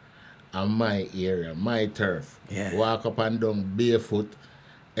area there, and my area, my turf. Yeah. Walk up and down barefoot,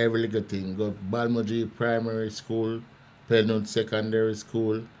 every little thing. Go Balmoji Primary School, Penwood Secondary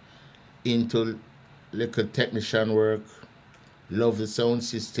School, into little technician work, love the sound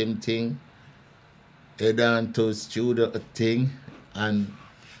system thing, head on to studio thing, and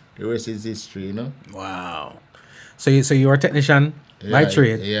the rest is history, you know. Wow. So you're a technician by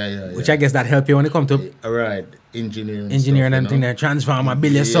trade. Yeah. Which I guess that help you when it come to right, engineering and them thing there, transformer,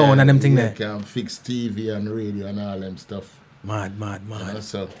 billion sound and them thing there. Can fix TV and radio and all them stuff. Mad. You know,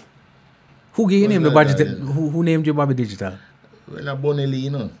 so who gave you name the budget? Who named you Bobby Digital? Well, a Bonnie Lee, you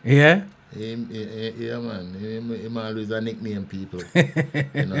know. Yeah? Yeah, man. Him always a nickname people.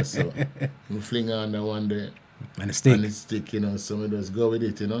 You know, so him fling on the one day. And the stick. And it stick, you know, so we just go with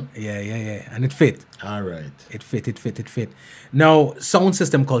it, you know. Yeah. And it fit. All right. It fit. Now, sound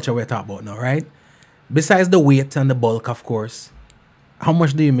system culture we're talking about now, right? Besides the weight and the bulk, of course, how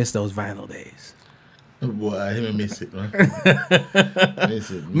much do you miss those vinyl days? Boy, I miss it, man. Miss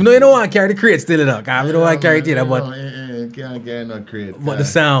it. You don't want to carry the crate still, you know. You don't want to carry it, but... Can't carry no crate. But the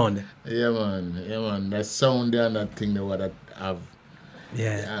sound. Yeah, man. That sound there and that thing that what I have.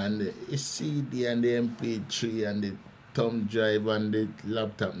 Yeah. And the CD and the MP3 and the thumb drive and the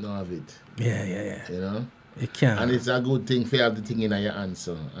laptop now have it. Yeah. You know? It can. And it's a good thing for you have the thing in your hand,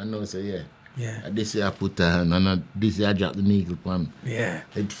 so I know, so yeah. Yeah. This year I put a hand and this year I drop the needle pan. Yeah.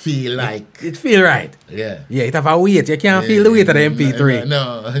 It feel like. It feel right. Yeah. Yeah, it have a weight. You can't feel the weight of the MP3.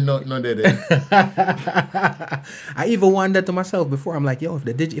 No, that. I even wondered to myself before, I'm like, yo,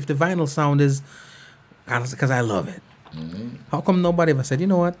 if the vinyl sound is, because I love it. How come nobody ever said, you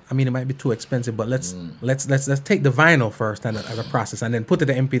know what? I mean, it might be too expensive, but let's take the vinyl first and as a process, and then put it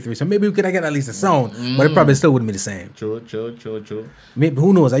to MP3. So maybe we could get at least a sound, but it probably still wouldn't be the same. True. Maybe,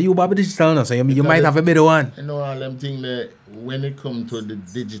 who knows? Are you Bobby Digital now? So you might have a better one. You know all them things that when it come to the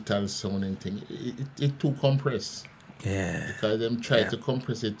digital sounding thing, it too compressed. Yeah. Because them try to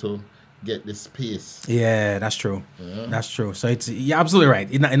compress it to get the space. Yeah, that's true. Yeah. That's true. So you're absolutely right.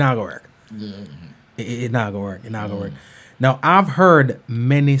 It not gonna work. It not gonna work. Now, I've heard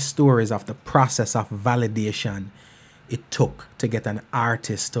many stories of the process of validation it took to get an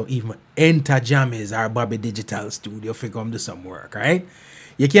artist to even enter Jammies or Bobby Digital Studio if you come do some work, right?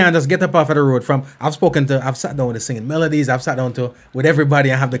 You can't just get up off of the road I've sat down with the singing melodies, I've sat down with everybody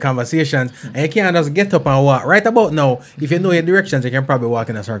and have the conversations, and you can't just get up and walk. Right about now, if you know your directions, you can probably walk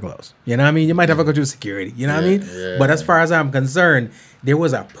in a circles. You know what I mean? You might have to go through security, you know what I mean? Yeah. But as far as I'm concerned, there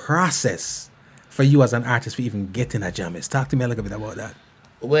was a process for you as an artist for even getting a Jammies. Talk to me a little bit about that.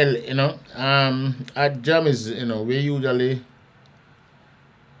 Well, you know, at Jammies, you know, we usually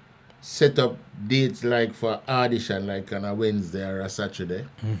set up dates like for audition, like on a Wednesday or a Saturday.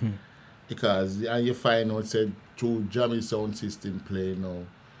 Because you find out, say, through Jammies sound system play now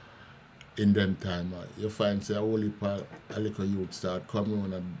in them time, you find, say, a whole heap of a little youth start coming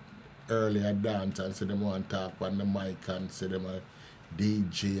on earlier dance and say them want to talk on the mic and say them a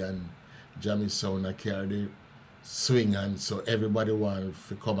DJ and Jammies sound I carry the swing, and so everybody want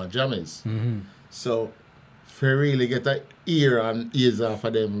to come at Jammies. So for really get an ear and ears off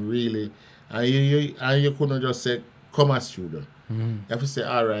of them really, and you couldn't just say come as studio. You have to say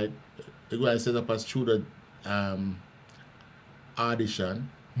all right, you go and set up a studio audition,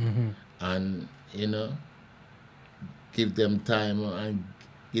 and you know give them time and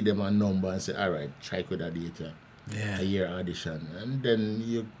give them a number and say all right, try with that data. A year audition, and then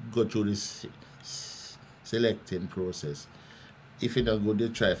you go through this selecting process. If you don't go, they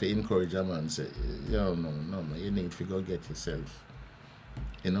try to encourage a man, say, no, man, you need to go get yourself,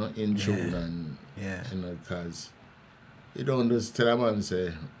 you know, in tune and, you know, because you don't just tell a man,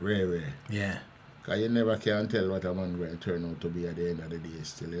 say, rare. Yeah. Because you never can tell what a man going to turn out to be at the end of the day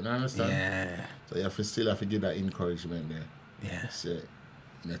still, you know, understand? Yeah. So you still have to give that encouragement there. Yeah. Say,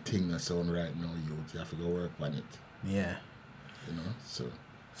 the thing that sound right now, you have to go work on it. Yeah. You know, so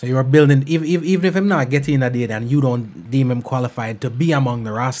you are building, even if I'm not getting a date and you don't deem him qualified to be among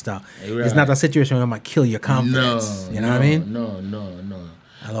the roster, it's not a situation where I'm going to kill your confidence. You know what I mean? No.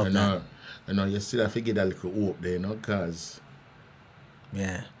 I love that. You know, you still have to get that little hope there, you know, because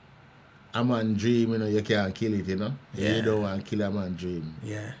a man dream, you know, you can't kill it, you know. You don't want to kill a man dream.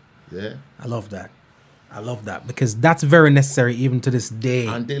 Yeah. I love that because that's very necessary even to this day.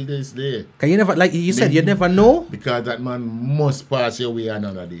 Until this day. Cause you never, like you said, you never know. Because that man must pass your way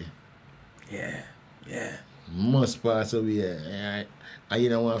another day. Yeah. Must pass away. Yeah. And you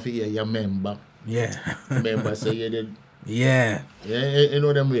don't want to hear your member. Yeah. Member say you did. Yeah. You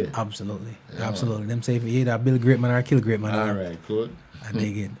know them way? Absolutely. Them say if you either build great man or kill great man. All right, cool. I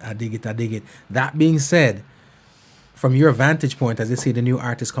dig it. That being said, from your vantage point, as you see the new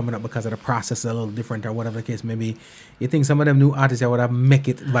artists coming up because of the process a little different or whatever the case may be, you think some of them new artists would have make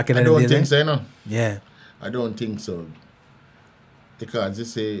it back in the day? I don't think so, no. Yeah. I don't think so. Because they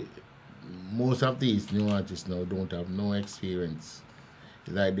say most of these new artists now don't have no experience.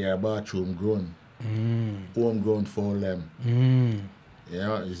 It's like they are bathroom grown. Homegrown for them. You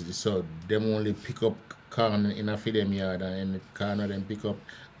know, so them only pick up corn in a feed them yard and in the corner them pick up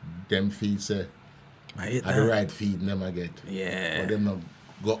them feeds at the right feed them I get. Yeah. But them not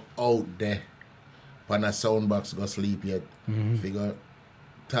go out there on a sound box go sleep yet. Figure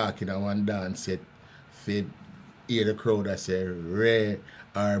talking at one dance yet. Feed hear the crowd that say Ray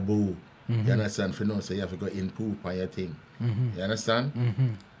or Boo. You understand? For now, so you have to go improve on your thing. You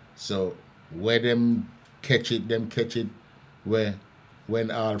understand? So where them catch it where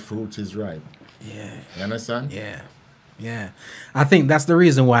when all fruits is ripe. Yeah. You understand? Yeah. Yeah. I think that's the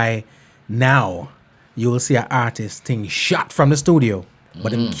reason why now you will see an artist thing shot from the studio,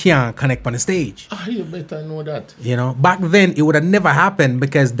 but them can't connect on the stage. Ah, you better know that. You know, back then it would have never happened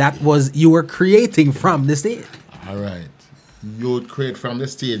because that was you were creating from the stage. All right. You would create from the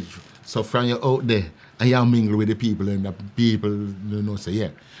stage. So from you out there and you mingle with the people and the people say, yeah,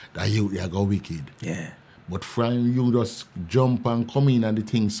 that you go wicked. Yeah. But from you just jump and come in and the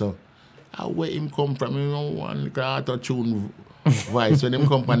thing, so where him come from, one little auto-tune voice. When him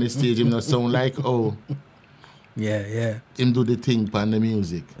come on the stage, him not sound like, Yeah. him do the thing on the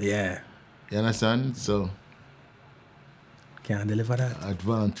music. Yeah. You understand? So Can't deliver that.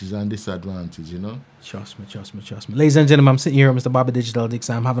 advantage and disadvantage, you know? Trust me. Ladies and gentlemen, I'm sitting here with Mr. Bobby Digital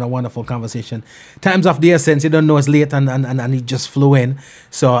Dixon. I'm having a wonderful conversation. Time's of the essence. You don't know it's late and he just flew in.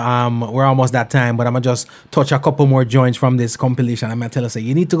 So we're almost that time, but I'm going to just touch a couple more joints from this compilation. I'm going to tell us,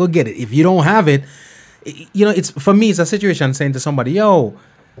 you need to go get it. If you don't have it, you know, it's for me, it's a situation saying to somebody, yo,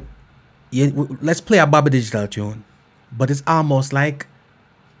 let's play a Bobby Digital tune. But it's almost like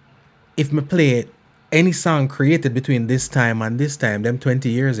if me play any song created between this time and this time, them 20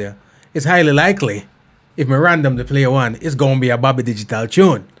 years here, it's highly likely if me randomly play one, it's going to be a Bobby Digital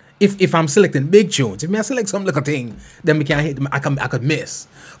tune. If I'm selecting big tunes, if I select some little thing, then we can't hit, I could miss.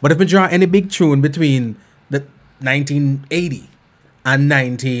 But if we draw any big tune between the 1980 and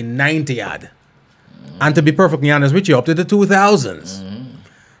 1990 odd, and to be perfectly honest with you, up to the 2000s,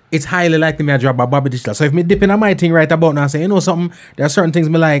 it's highly likely me I draw by Bobby Digital. So if me dip in on my thing right about now, say, you know something, there are certain things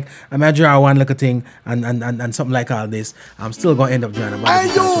me like, I may draw one little thing and something like all this, I'm still going to end up drawing a Bobby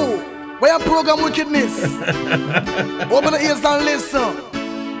Digital tune. Where you program wickedness? Open the ears and listen.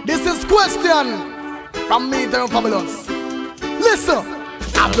 This is question from me, Darren Fabulous. Listen.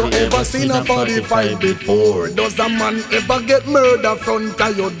 Have you ever seen a 45 before? Does a man ever get murder front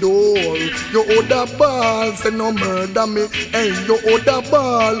of your door? You hold the ball, say no murder me. Hey, you hold the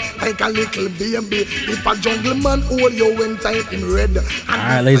ball like a little baby. If a jungle man hold you when time in red.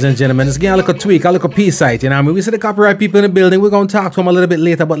 Alright, ladies and gentlemen, let's get a little tweak, a little P-site, you know what I mean? We see the copyright people in the building, we're going to talk to them a little bit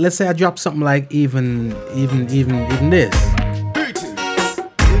later, but let's say I drop something like even this.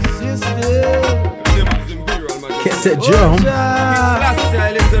 Get it, Joe. Last year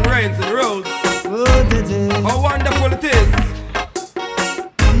I lived in rains and roads. How wonderful it is.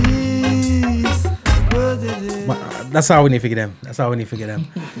 But that's how we need to figure them.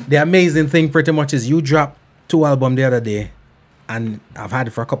 The amazing thing pretty much is you dropped 2 albums the other day, and I've had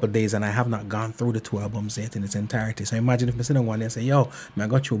it for a couple of days, and I have not gone through the 2 albums yet in its entirety. So imagine if I sit on one and say, yo, man, I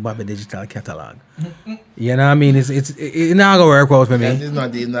got you Bobby Digital catalog. You know what I mean? It's not going to work out for me. That is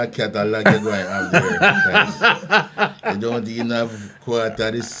not in that catalog you're going to have there. You don't even have quarter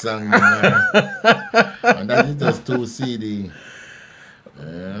of this song. And that is just 2 CD.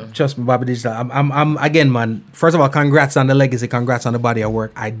 Yeah. Trust me, Bobby Digital. I'm again, man. First of all, congrats on the legacy. Congrats on the body of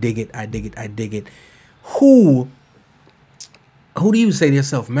work. I dig it. Who do you say to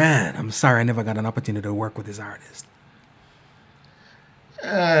yourself, man, I'm sorry I never got an opportunity to work with this artist?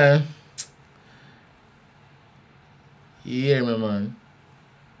 Yeah, my man.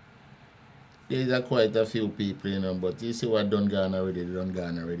 There's quite a few people, you know, but you see what done gone already,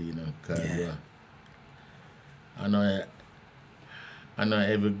 you know. Cause, I know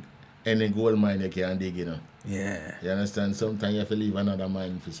any gold mine you can dig, you know. Yeah. You understand? Sometimes you have to leave another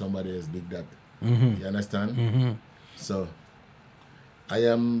mine for somebody else dig that. You understand? So I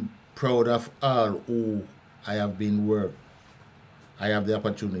am proud of all who I have the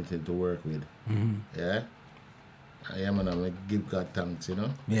opportunity to work with. Yeah. I am and I give God thanks, you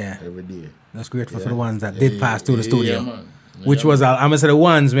know. Yeah. Every day. That's grateful for the ones that did pass through the studio. Yeah, man. Which was, I'm gonna say the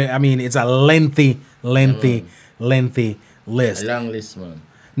ones, I mean, it's a lengthy list. A long list, man.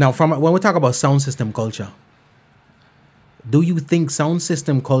 Now, when we talk about sound system culture, do you think sound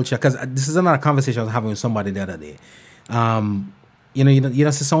system culture, because this is another conversation I was having with somebody the other day, you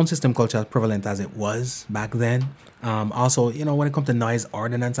know, sound system culture as prevalent as it was back then. Also, you know, when it comes to noise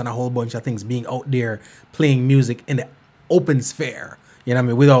ordinance and a whole bunch of things, being out there playing music in the open sphere, you know what I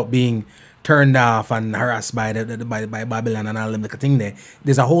mean, without being turned off and harassed by by Babylon and all them little thing there.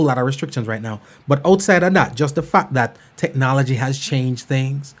 There's a whole lot of restrictions right now. But outside of that, just the fact that technology has changed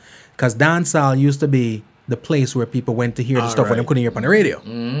things, because dancehall used to be the place where people went to hear the stuff when they couldn't hear it on the radio,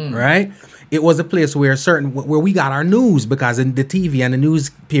 right? It was a place where we got our news, because in the TV and the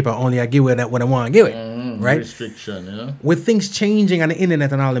newspaper only I give it when I want to give it, right? Restriction, you know? With things changing on the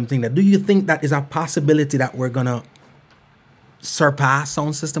internet and all them things, do you think that is a possibility that we're gonna surpass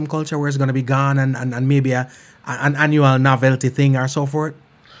sound system culture, where it's going to be gone and maybe an annual novelty thing or so forth?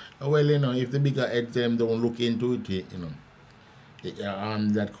 Well, you know, if the bigger heads them don't look into it, you know,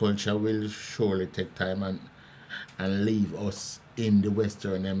 that culture will surely take time and leave us in the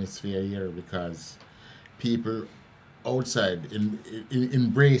Western Hemisphere here, because people outside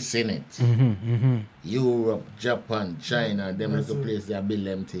embracing it. Europe, Japan, China, them little place they build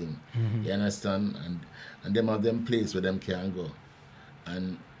them thing. You understand? And them have them place where them can go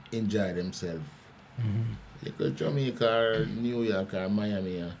and enjoy themselves. Little Jamaica or New York or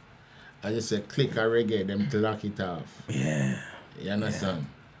Miami, I just say click a reggae, them clock it off. Yeah. You understand?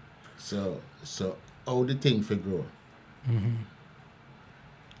 So how the thing for grow?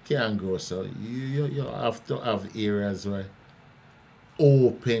 Can grow, so you have to have areas where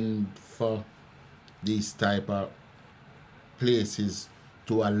open for these type of places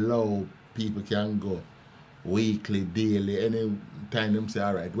to allow people can go weekly, daily, any time them say,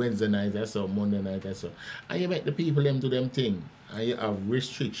 all right, Wednesday night or so, Monday night or so. And you make the people them do them thing. And you have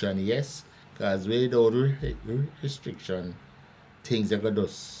restriction, yes, because without restriction, things are going to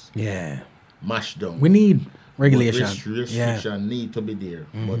just mash down. We need regulation. Restriction need to be there,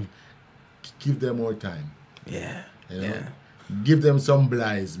 but give them more time. Yeah. You know? Give them some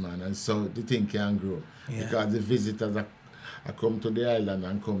blights, man, and so the thing can grow. Because the visitors are come to the island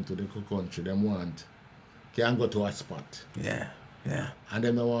and come to the country, them can go to a spot. Yeah. And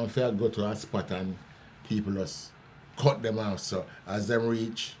then they want to go to a spot and people just cut them off. So as them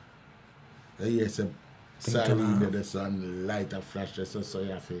reach, they hear some siren, the sun light a flash, so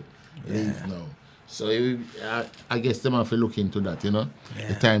you have to leave now. So I guess them have to look into that, you know.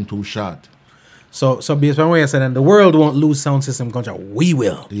 The time too short. So based on what you're saying, the world won't lose sound system culture. We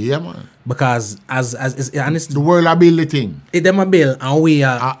will. Yeah, man. Because as it's the world will build the thing. Them a bill, and we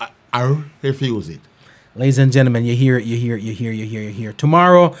I refuse it. Ladies and gentlemen, you hear it.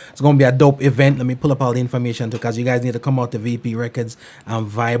 Tomorrow it's gonna be a dope event. Let me pull up all the information because you guys need to come out to VP Records and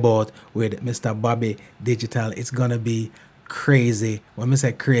vibe out with Mr. Bobby Digital. It's gonna be crazy. When I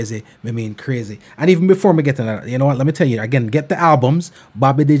say crazy, I mean crazy. And even before we get to that, you know what? Let me tell you again. Get the albums.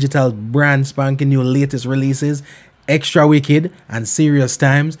 Bobby Digital brand spanking new latest releases, Extra Wicked and Serious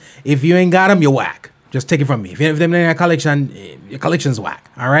Times. If you ain't got them, you whack. Just take it from me. If them in your collection, your collection's whack.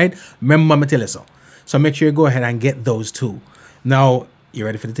 All right. Remember, me tell you so. So make sure you go ahead and get those too. Now, you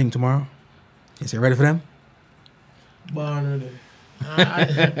ready for the thing tomorrow? Is you ready for them? Born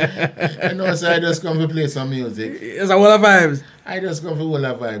I know, so I just come to play some music. It's a whole of vibes. I just come for whole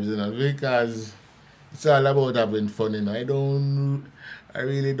of vibes, you know, because it's all about having fun, you know. I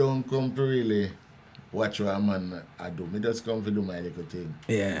really don't come to really watch what a man I do. I just come to do my little thing.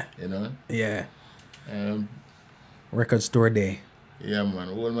 Yeah. You know? Yeah. Record store day. Yeah, man.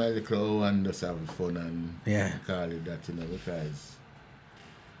 All my little one just have fun and call it that, you know, because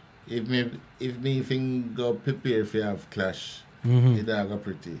if me think go prepare if you have clash, it go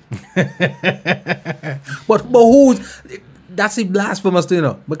pretty. but who's that's a blasphemous, you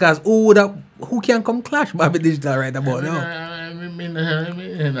know, because who can come clash Bobby Digital right about now?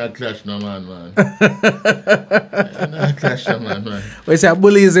 I not clash no man. Not clash no man. We say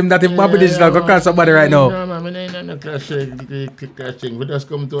bullies him that if Bobby Digital go clash somebody right now. No man, I not clashing. We just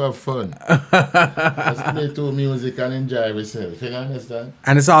come to have fun. Just play to music and enjoy ourselves. You understand?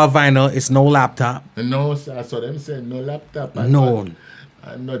 And it's all vinyl. It's no laptop. No, sir. So them say no laptop. And no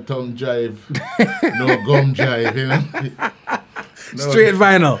thumb drive. No gum drive. You know. No. Straight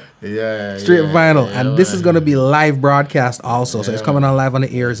vinyl. Straight vinyl. And this is going to be live broadcast also. So it's coming on live on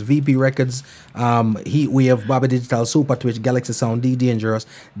the airs. VP Records, Heatwave, Bobby Digital, Super Twitch, Galaxy Sound, D Dangerous,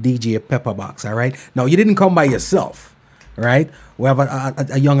 DJ Pepperbox. All right. Now, you didn't come by yourself. Right. We have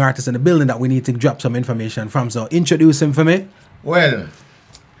a young artist in the building that we need to drop some information from. So introduce him for me. Well,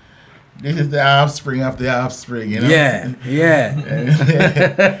 this is the offspring of the offspring, you know? Yeah.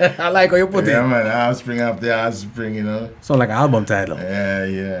 I like how you put it. Yeah, man, the offspring of the offspring, you know? Sound like an album title.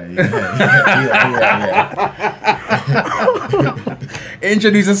 Yeah.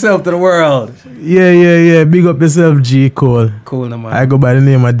 Introduce yourself to the world. Yeah. Big up yourself, G. Cole. Cool, no man. I go by the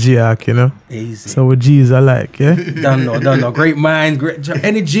name of G-Arc, you know? Easy. So what G's I like, yeah? Don't know. Great mind, great.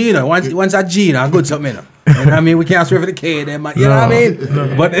 Any G, you know? Once a G, you know, good something, you know? You know what I mean? We can't swear for the K there, man. You know what I mean?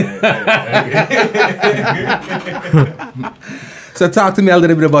 No. But so talk to me a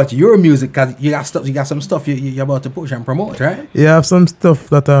little bit about your music, because you got some stuff you're about to push and promote, right? Yeah, I have some stuff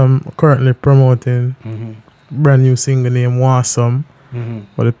that I'm currently promoting. Brand new single named Wasome.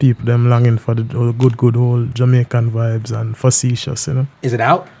 For the people them longing for the good old Jamaican vibes and facetious, you know. Is it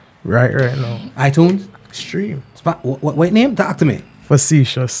out? Right now. iTunes? Stream. What name? Talk to me.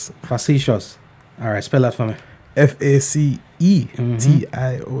 Facetious. All right, spell that for me. FACETIOUS.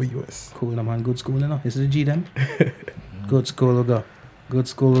 Cool, no, man. Good school, you know. This is a G then. Good school will go. Good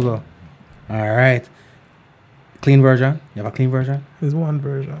school will go. All right. Clean version. You have a clean version? There's one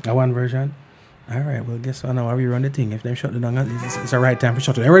version. A one version. All right. Well, guess what? Now how we run the thing. If they shut it down, it's the right time for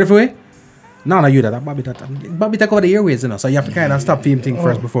shut it. Are you ready for it? No, you that. Bobby take over the airways, you know. So you have to kind of stop film thing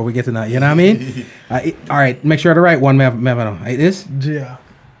first before we get to that. You know what I mean? All right. Make sure the right one. May know. It is? Yeah.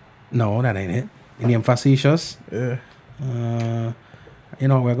 No, that ain't it. You name facetious. Yeah. You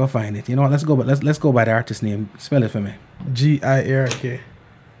know what? We're gonna find it. You know what? Let's go by the artist name. Spell it for me. GIRK.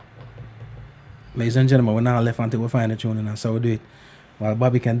 Ladies and gentlemen, we're not left until we find the tune, and so we do it. While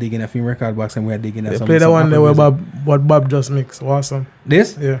Bobby can dig in a film record box and we're digging at some. Play the one there where Bob just mixed. Awesome.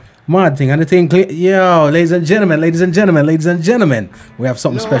 This? Yeah. Mad thing. And the thing, yo, ladies and gentlemen, we have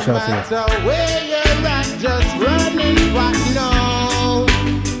something special for you. Where you're at, just running back now.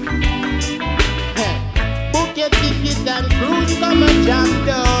 Book your ticket and cruise, come and jump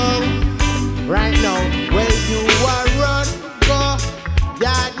down. Right now, where you are, run, go.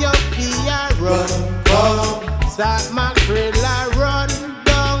 Yard your fear, run, go. Sat mackerel, run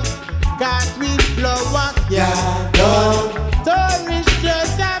down. Catfish, flower, yeah, down. Tourist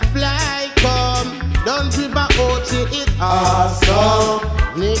just a fly, come. Don't river out to it, awesome.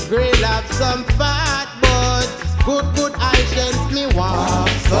 Nigga have some fat butts. Good, I sense me want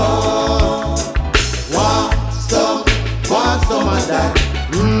some of that.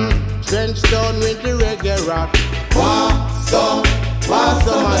 Trench down with the reggae rock. Want some of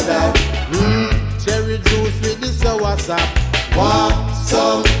that. Cherry juice with the sour sap. Want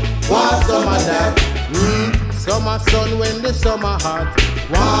some of that. Summer sun when the summer hot.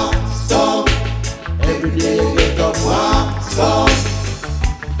 Want some. Every day you get up. Want some.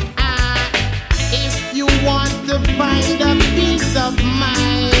 If you want to find a peace of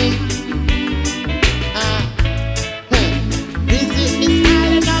mind, visit this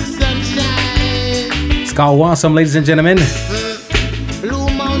island of sunshine. Skull Awesome, ladies and gentlemen. Blue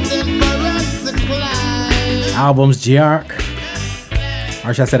Mountain for us to climb. Albums G-Arc.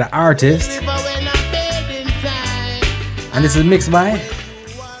 Or should I say the artist. And this is mixed by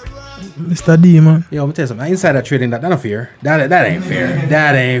Mr. D, man. Yo, let me tell you something. Insider trading, that ain't fair. That ain't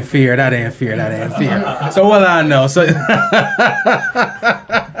fair. That ain't fair. So what I know. So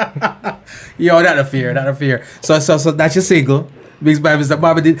yo, that a fear. So that's your single. Mixed by Mr.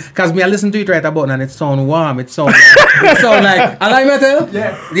 Bobby Digital. Because me, I listen to it right about now and it sound warm. It sound like, I like metal.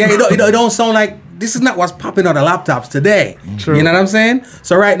 Yeah, it don't sound like, this is not what's popping on the laptops today. True. You know what I'm saying?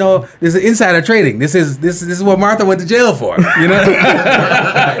 So right now, this is insider trading. This is what Martha went to jail for. You know?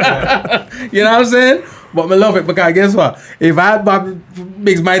 You know what I'm saying? But I love it because guess what? If I had Bobby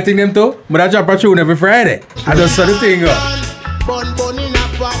mix my thing them too, but I drop a tune every Friday. I just saw the thing up.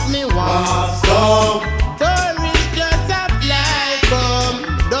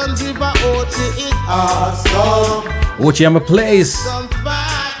 Watch I'm a place. Some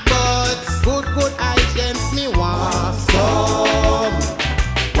fat butts, good items me want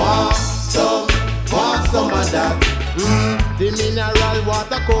some of that. The mineral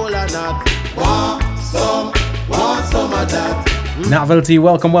water cola nut. Want some of that. Novelty,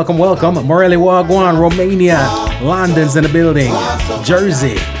 welcome. Morelli Wagwan, Romania. London's in the building.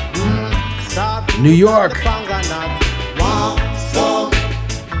 Jersey. New York.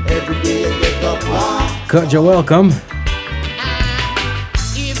 Cut, you're welcome.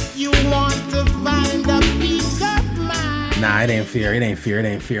 If you want to find a peace of mind. Nah, it ain't fair.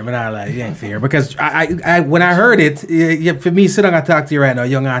 But I like it ain't fair because I when I heard it, for me, sitting and talk to you right now,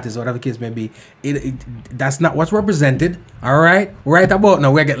 young artists, whatever the case may be, that's not what's represented. All right, right about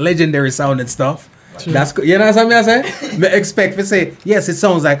now we get legendary sound and stuff. True. That's you know what I'm saying. Me expect to say yes, it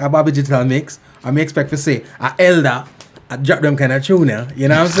sounds like a Bobby Digital mix. I may expect to say a Elder. I drop them kind of tune, you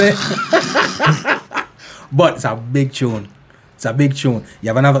know what I'm saying? But it's a big tune. You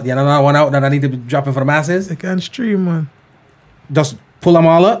have another one out that I need to be dropping for the masses? They can stream, man. Just pull them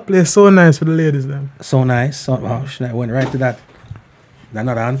all up? Play So Nice for the ladies, then. So Nice. I went right to that. That's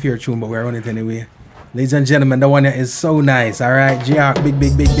not an unfair tune, but we're on it anyway. Ladies and gentlemen, the one that is So Nice, all right? GR, big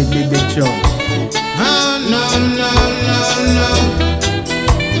tune. Oh, no.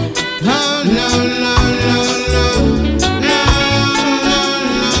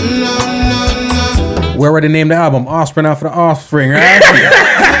 We already named the album Offspring after the Offspring, right?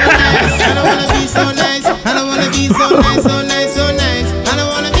 I don't wanna be so nice. I don't wanna be so nice. I don't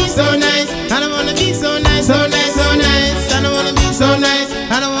wanna be so nice. I don't wanna be so nice. I don't wanna be so nice.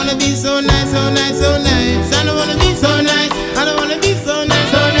 I don't wanna be so nice. I don't wanna be so nice. I don't wanna be so nice. I don't wanna be so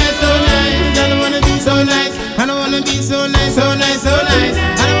nice. I don't wanna be so nice.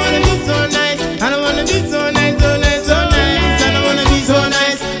 I don't wanna be so nice. I don't wanna be so nice.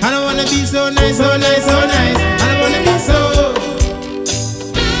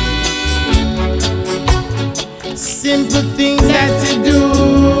 simple things that you do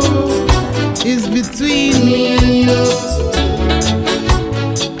is between me and you.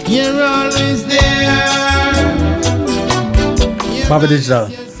 You're always there. Bobby Digital,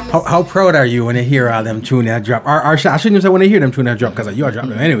 how proud are you when you hear all them tune that drop? Or I shouldn't even say when you hear them tune that drop because you are dropping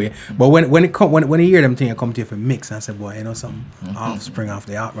them anyway. But when you hear them thing, you come to you for mix and I say, boy, you know something? Offspring off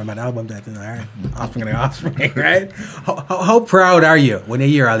the album, remember the album that thing, all right? Offspring of the Offspring, right? How proud are you when you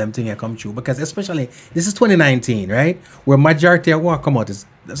hear all them things you come true? Because especially this is 2019, right? Where majority of what come out is,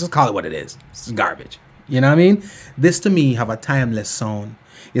 let's just call it what it is. It's garbage. You know what I mean? This to me have a timeless sound.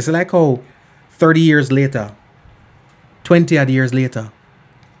 It's like how 30 years later, 20 odd years later,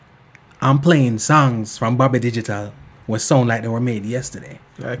 I'm playing songs from Bobby Digital which sound like they were made yesterday.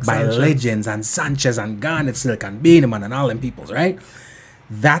 Like by Sanchez. Legends and Sanchez and Garnet Silk and Beanie Man and all them peoples, right?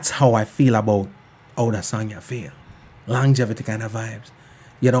 That's how I feel about how that song you feel. Longevity kind of vibes.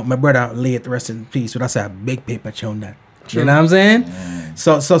 You know, my brother late, rest in peace, so that's a big paper tune that. True. You know what I'm saying?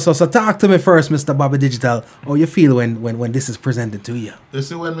 So talk to me first, Mr. Bobby Digital. How you feel when this is presented to you? You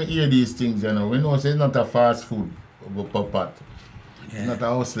see, when we hear these things, you know, we know it's not a fast food pot. Yeah. It's not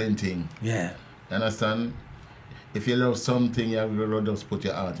a hustling thing. Yeah. You understand? If you love something, you have to just put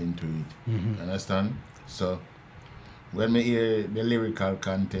your heart into it. Mm-hmm. You understand? So, when we hear the lyrical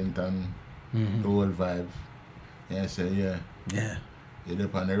content and the whole vibe, I say, yeah, you're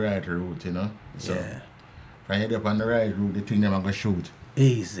up on the right route, you know? So, when you're up on the right route, the thing they're going to shoot.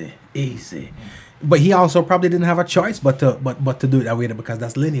 Easy. But he also probably didn't have a choice but to do it that way because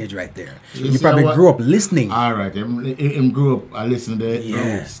that's lineage right there. You probably grew up listening. All right, him grew up listening to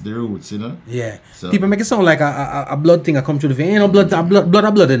the roots, you know. Yeah. So. People make it sound like a blood thing. I come through the vein. Ain't no blood,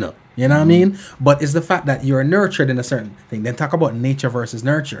 blood, you know. You know what I mean? But it's the fact that you're nurtured in a certain thing. Then talk about nature versus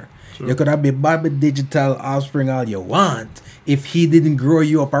nurture. True. You could have been Bobby Digital Offspring all you want. If he didn't grow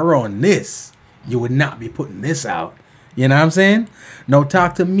you up around this, you would not be putting this out. You know what I'm saying? Now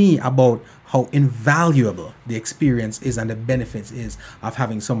talk to me about how invaluable the experience is and the benefits is of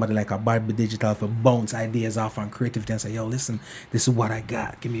having somebody like a Bobby Digital for bounce ideas off on creativity and say, yo, listen, this is what I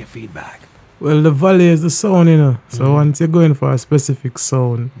got. Give me your feedback. Well, the value is the sound, you know. So once you're going for a specific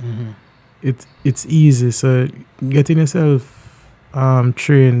sound, it's easy. So getting yourself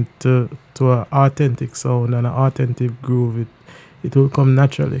trained to an authentic sound and an authentic groove, it will come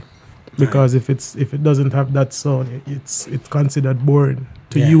naturally. Because if it doesn't have that sound, it's considered boring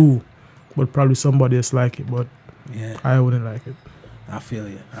to you. But probably somebody else like it, but I wouldn't like it. I feel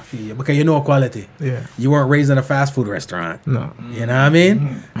you. Because you know quality. Yeah. You weren't raised in a fast food restaurant. No. You know what I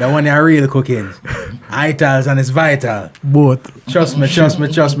mean? The one that really cooking. Itals and it's vital. Both. Trust me.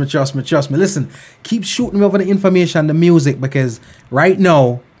 Listen, keep shooting me over the information, the music, because right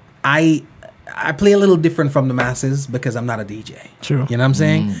now, I play a little different from the masses because I'm not a DJ. True. You know what I'm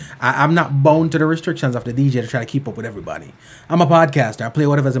saying? I'm not bound to the restrictions of the DJ to try to keep up with everybody. I'm a podcaster. I play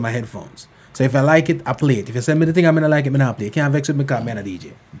whatever's in my headphones. So if I like it, I play it. If you send me the thing I'm going to like it, I'm going to play it. You can't vex with me because I'm a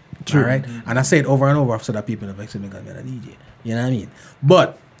DJ. True. All right? And I say it over and over so that people don't vex with me because I'm a DJ. You know what I mean?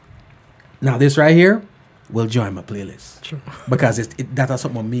 But now this right here will join my playlist. True. Because that's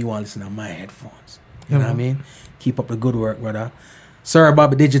something me want to listen on my headphones. You know what I mean? Keep up the good work, brother. Sir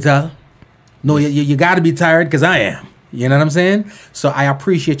Bobby Digital. No, you got to be tired because I am. You know what I'm saying? So I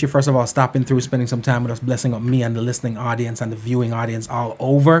appreciate you, first of all, stopping through, spending some time with us, blessing up me and the listening audience and the viewing audience all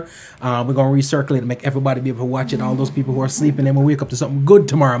over. We're going to recirculate and make everybody be able to watch it. All those people who are sleeping, they will wake up to something good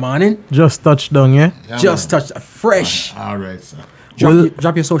tomorrow morning. Just touched down, yeah? Just touched, fresh. All right, sir.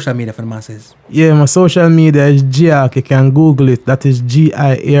 Drop your social media for the masses. Yeah, my social media is GIARK. You can Google it. That is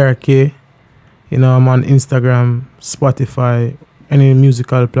GIARK. You know, I'm on Instagram, Spotify, any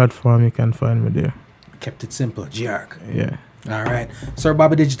musical platform you can find me there. Kept it simple, GIARK. Yeah. All right. Sir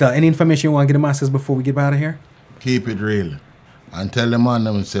Bobby Digital, any information you want to get the masses before we get out of here? Keep it real. And tell the man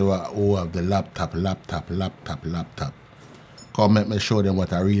them say, who have the laptop. Come let me show them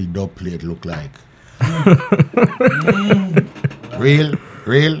what a real dub plate look like.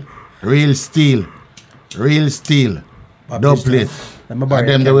 Real steel. Bobby Dub plate. And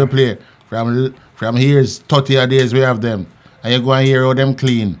them they will play. From here's 30 odd days we have them. And you go and hear how them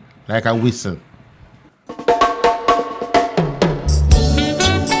clean, like a whistle.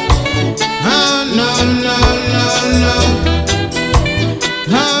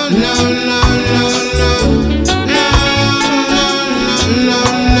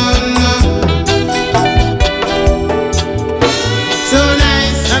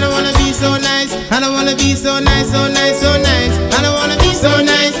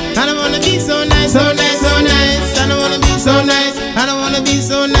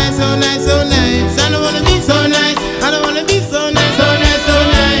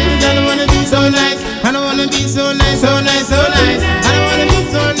 So nice.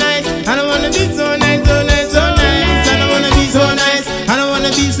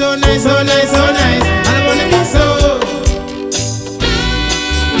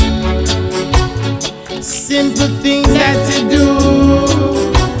 simple things that you do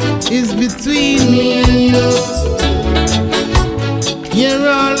is between me and you. You're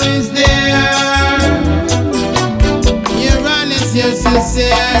always there. You're honest, you're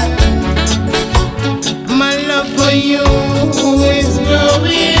sincere. My love for you is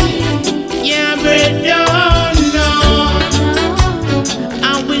growing. Yeah, break down, no.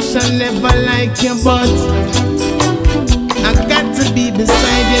 I wish I never liked you, but I got to be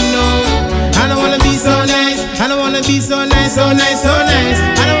beside you now. I don't wanna be so nice. I don't wanna be so nice, so nice, so nice.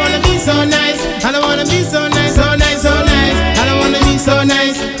 I don't wanna be so nice. I don't wanna be so nice, so nice, so nice. I don't wanna be so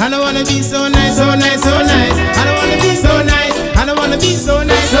nice. I don't wanna be so nice, so nice, so nice. I don't wanna be so nice. I don't wanna be so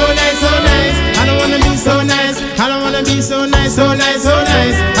nice, so nice, so nice. I don't wanna be so nice. I don't wanna be so nice, so nice, so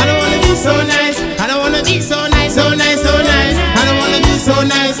nice. I don't wanna be so nice. I don't wanna be so nice, so nice, so nice. I don't wanna be so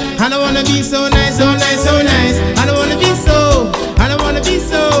nice. I don't wanna be so nice, so nice, so nice. I don't wanna be so. I don't wanna be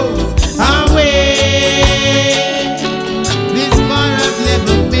so. Away. This far I've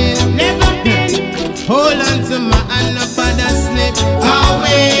never been, never been. Hold on to my hand, no bother slip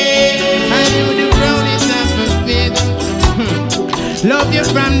away. I knew the road is never fit. Love you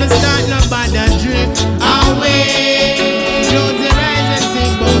from the start, no bother drift away. Close your eyes and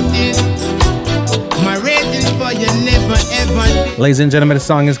think about it. My rating for you never ever did. Ladies and gentlemen, the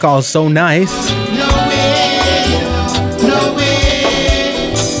song is called So Nice. No way, no way.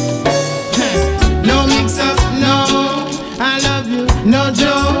 No mix up, no. I love you, no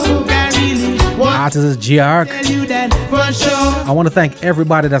joke. I really want Artist is G-Arc. to tell you that for sure. I want to thank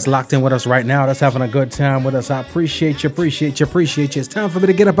everybody that's locked in with us right now, that's having a good time with us. I appreciate you, appreciate you, appreciate you. It's time for me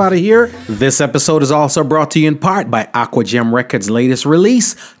to get up out of here. This episode is also brought to you in part by Aqua Gem Records' latest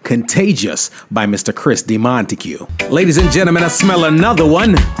release, Contagious, by Mr. Chris DeMontague. Ladies and gentlemen, I smell another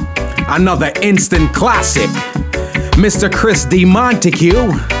one. Another instant classic. Mr. Chris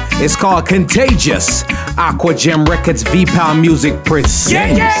DeMontague. It's called Contagious. Aqua Gem Records VPAL Music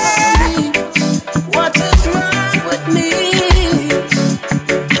presents. What is wrong with me?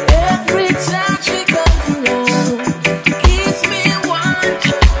 Every time she comes around, keeps me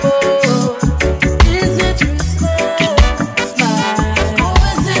wanting more. Is it your smile, or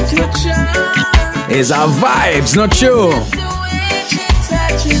is it your charm? It's our vibes, not you. The way she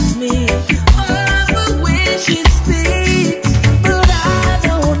touches me, or the way she speaks, but I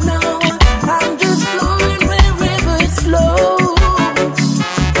don't know. I'm just flowing where rivers flow.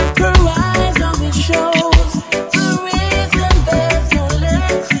 Her eyes on me shows the reason there's no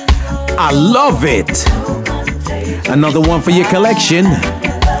letting go. I love it. Another one for your collection.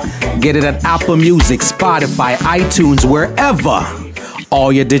 Get it at Apple Music, Spotify, iTunes, wherever.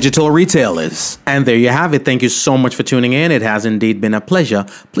 All your digital retailers. And there you have it. Thank you so much for tuning in. It has indeed been a pleasure.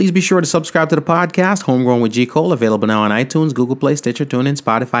 Please be sure to subscribe to the podcast, Homegrown with G. Cole, available now on iTunes, Google Play, Stitcher, TuneIn,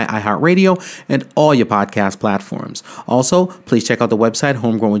 Spotify, iHeartRadio, and all your podcast platforms. Also, please check out the website,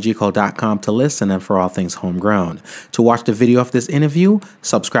 homegrownwithgcole.com, to listen and for all things homegrown. To watch the video of this interview,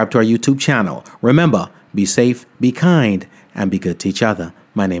 subscribe to our YouTube channel. Remember, be safe, be kind, and be good to each other.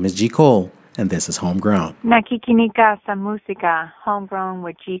 My name is G. Cole, and this is Homegrown. Nakikinika sa música, Homegrown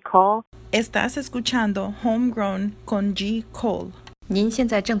with G. Cole. Estás escuchando Homegrown con G. Cole. 您现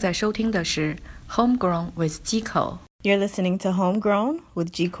在正在收听的是 Homegrown with G. Cole. You're listening to Homegrown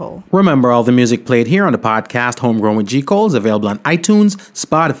with G. Cole. Remember, all the music played here on the podcast, Homegrown with G. Cole, is available on iTunes,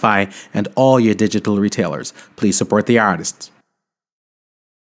 Spotify, and all your digital retailers. Please support the artists.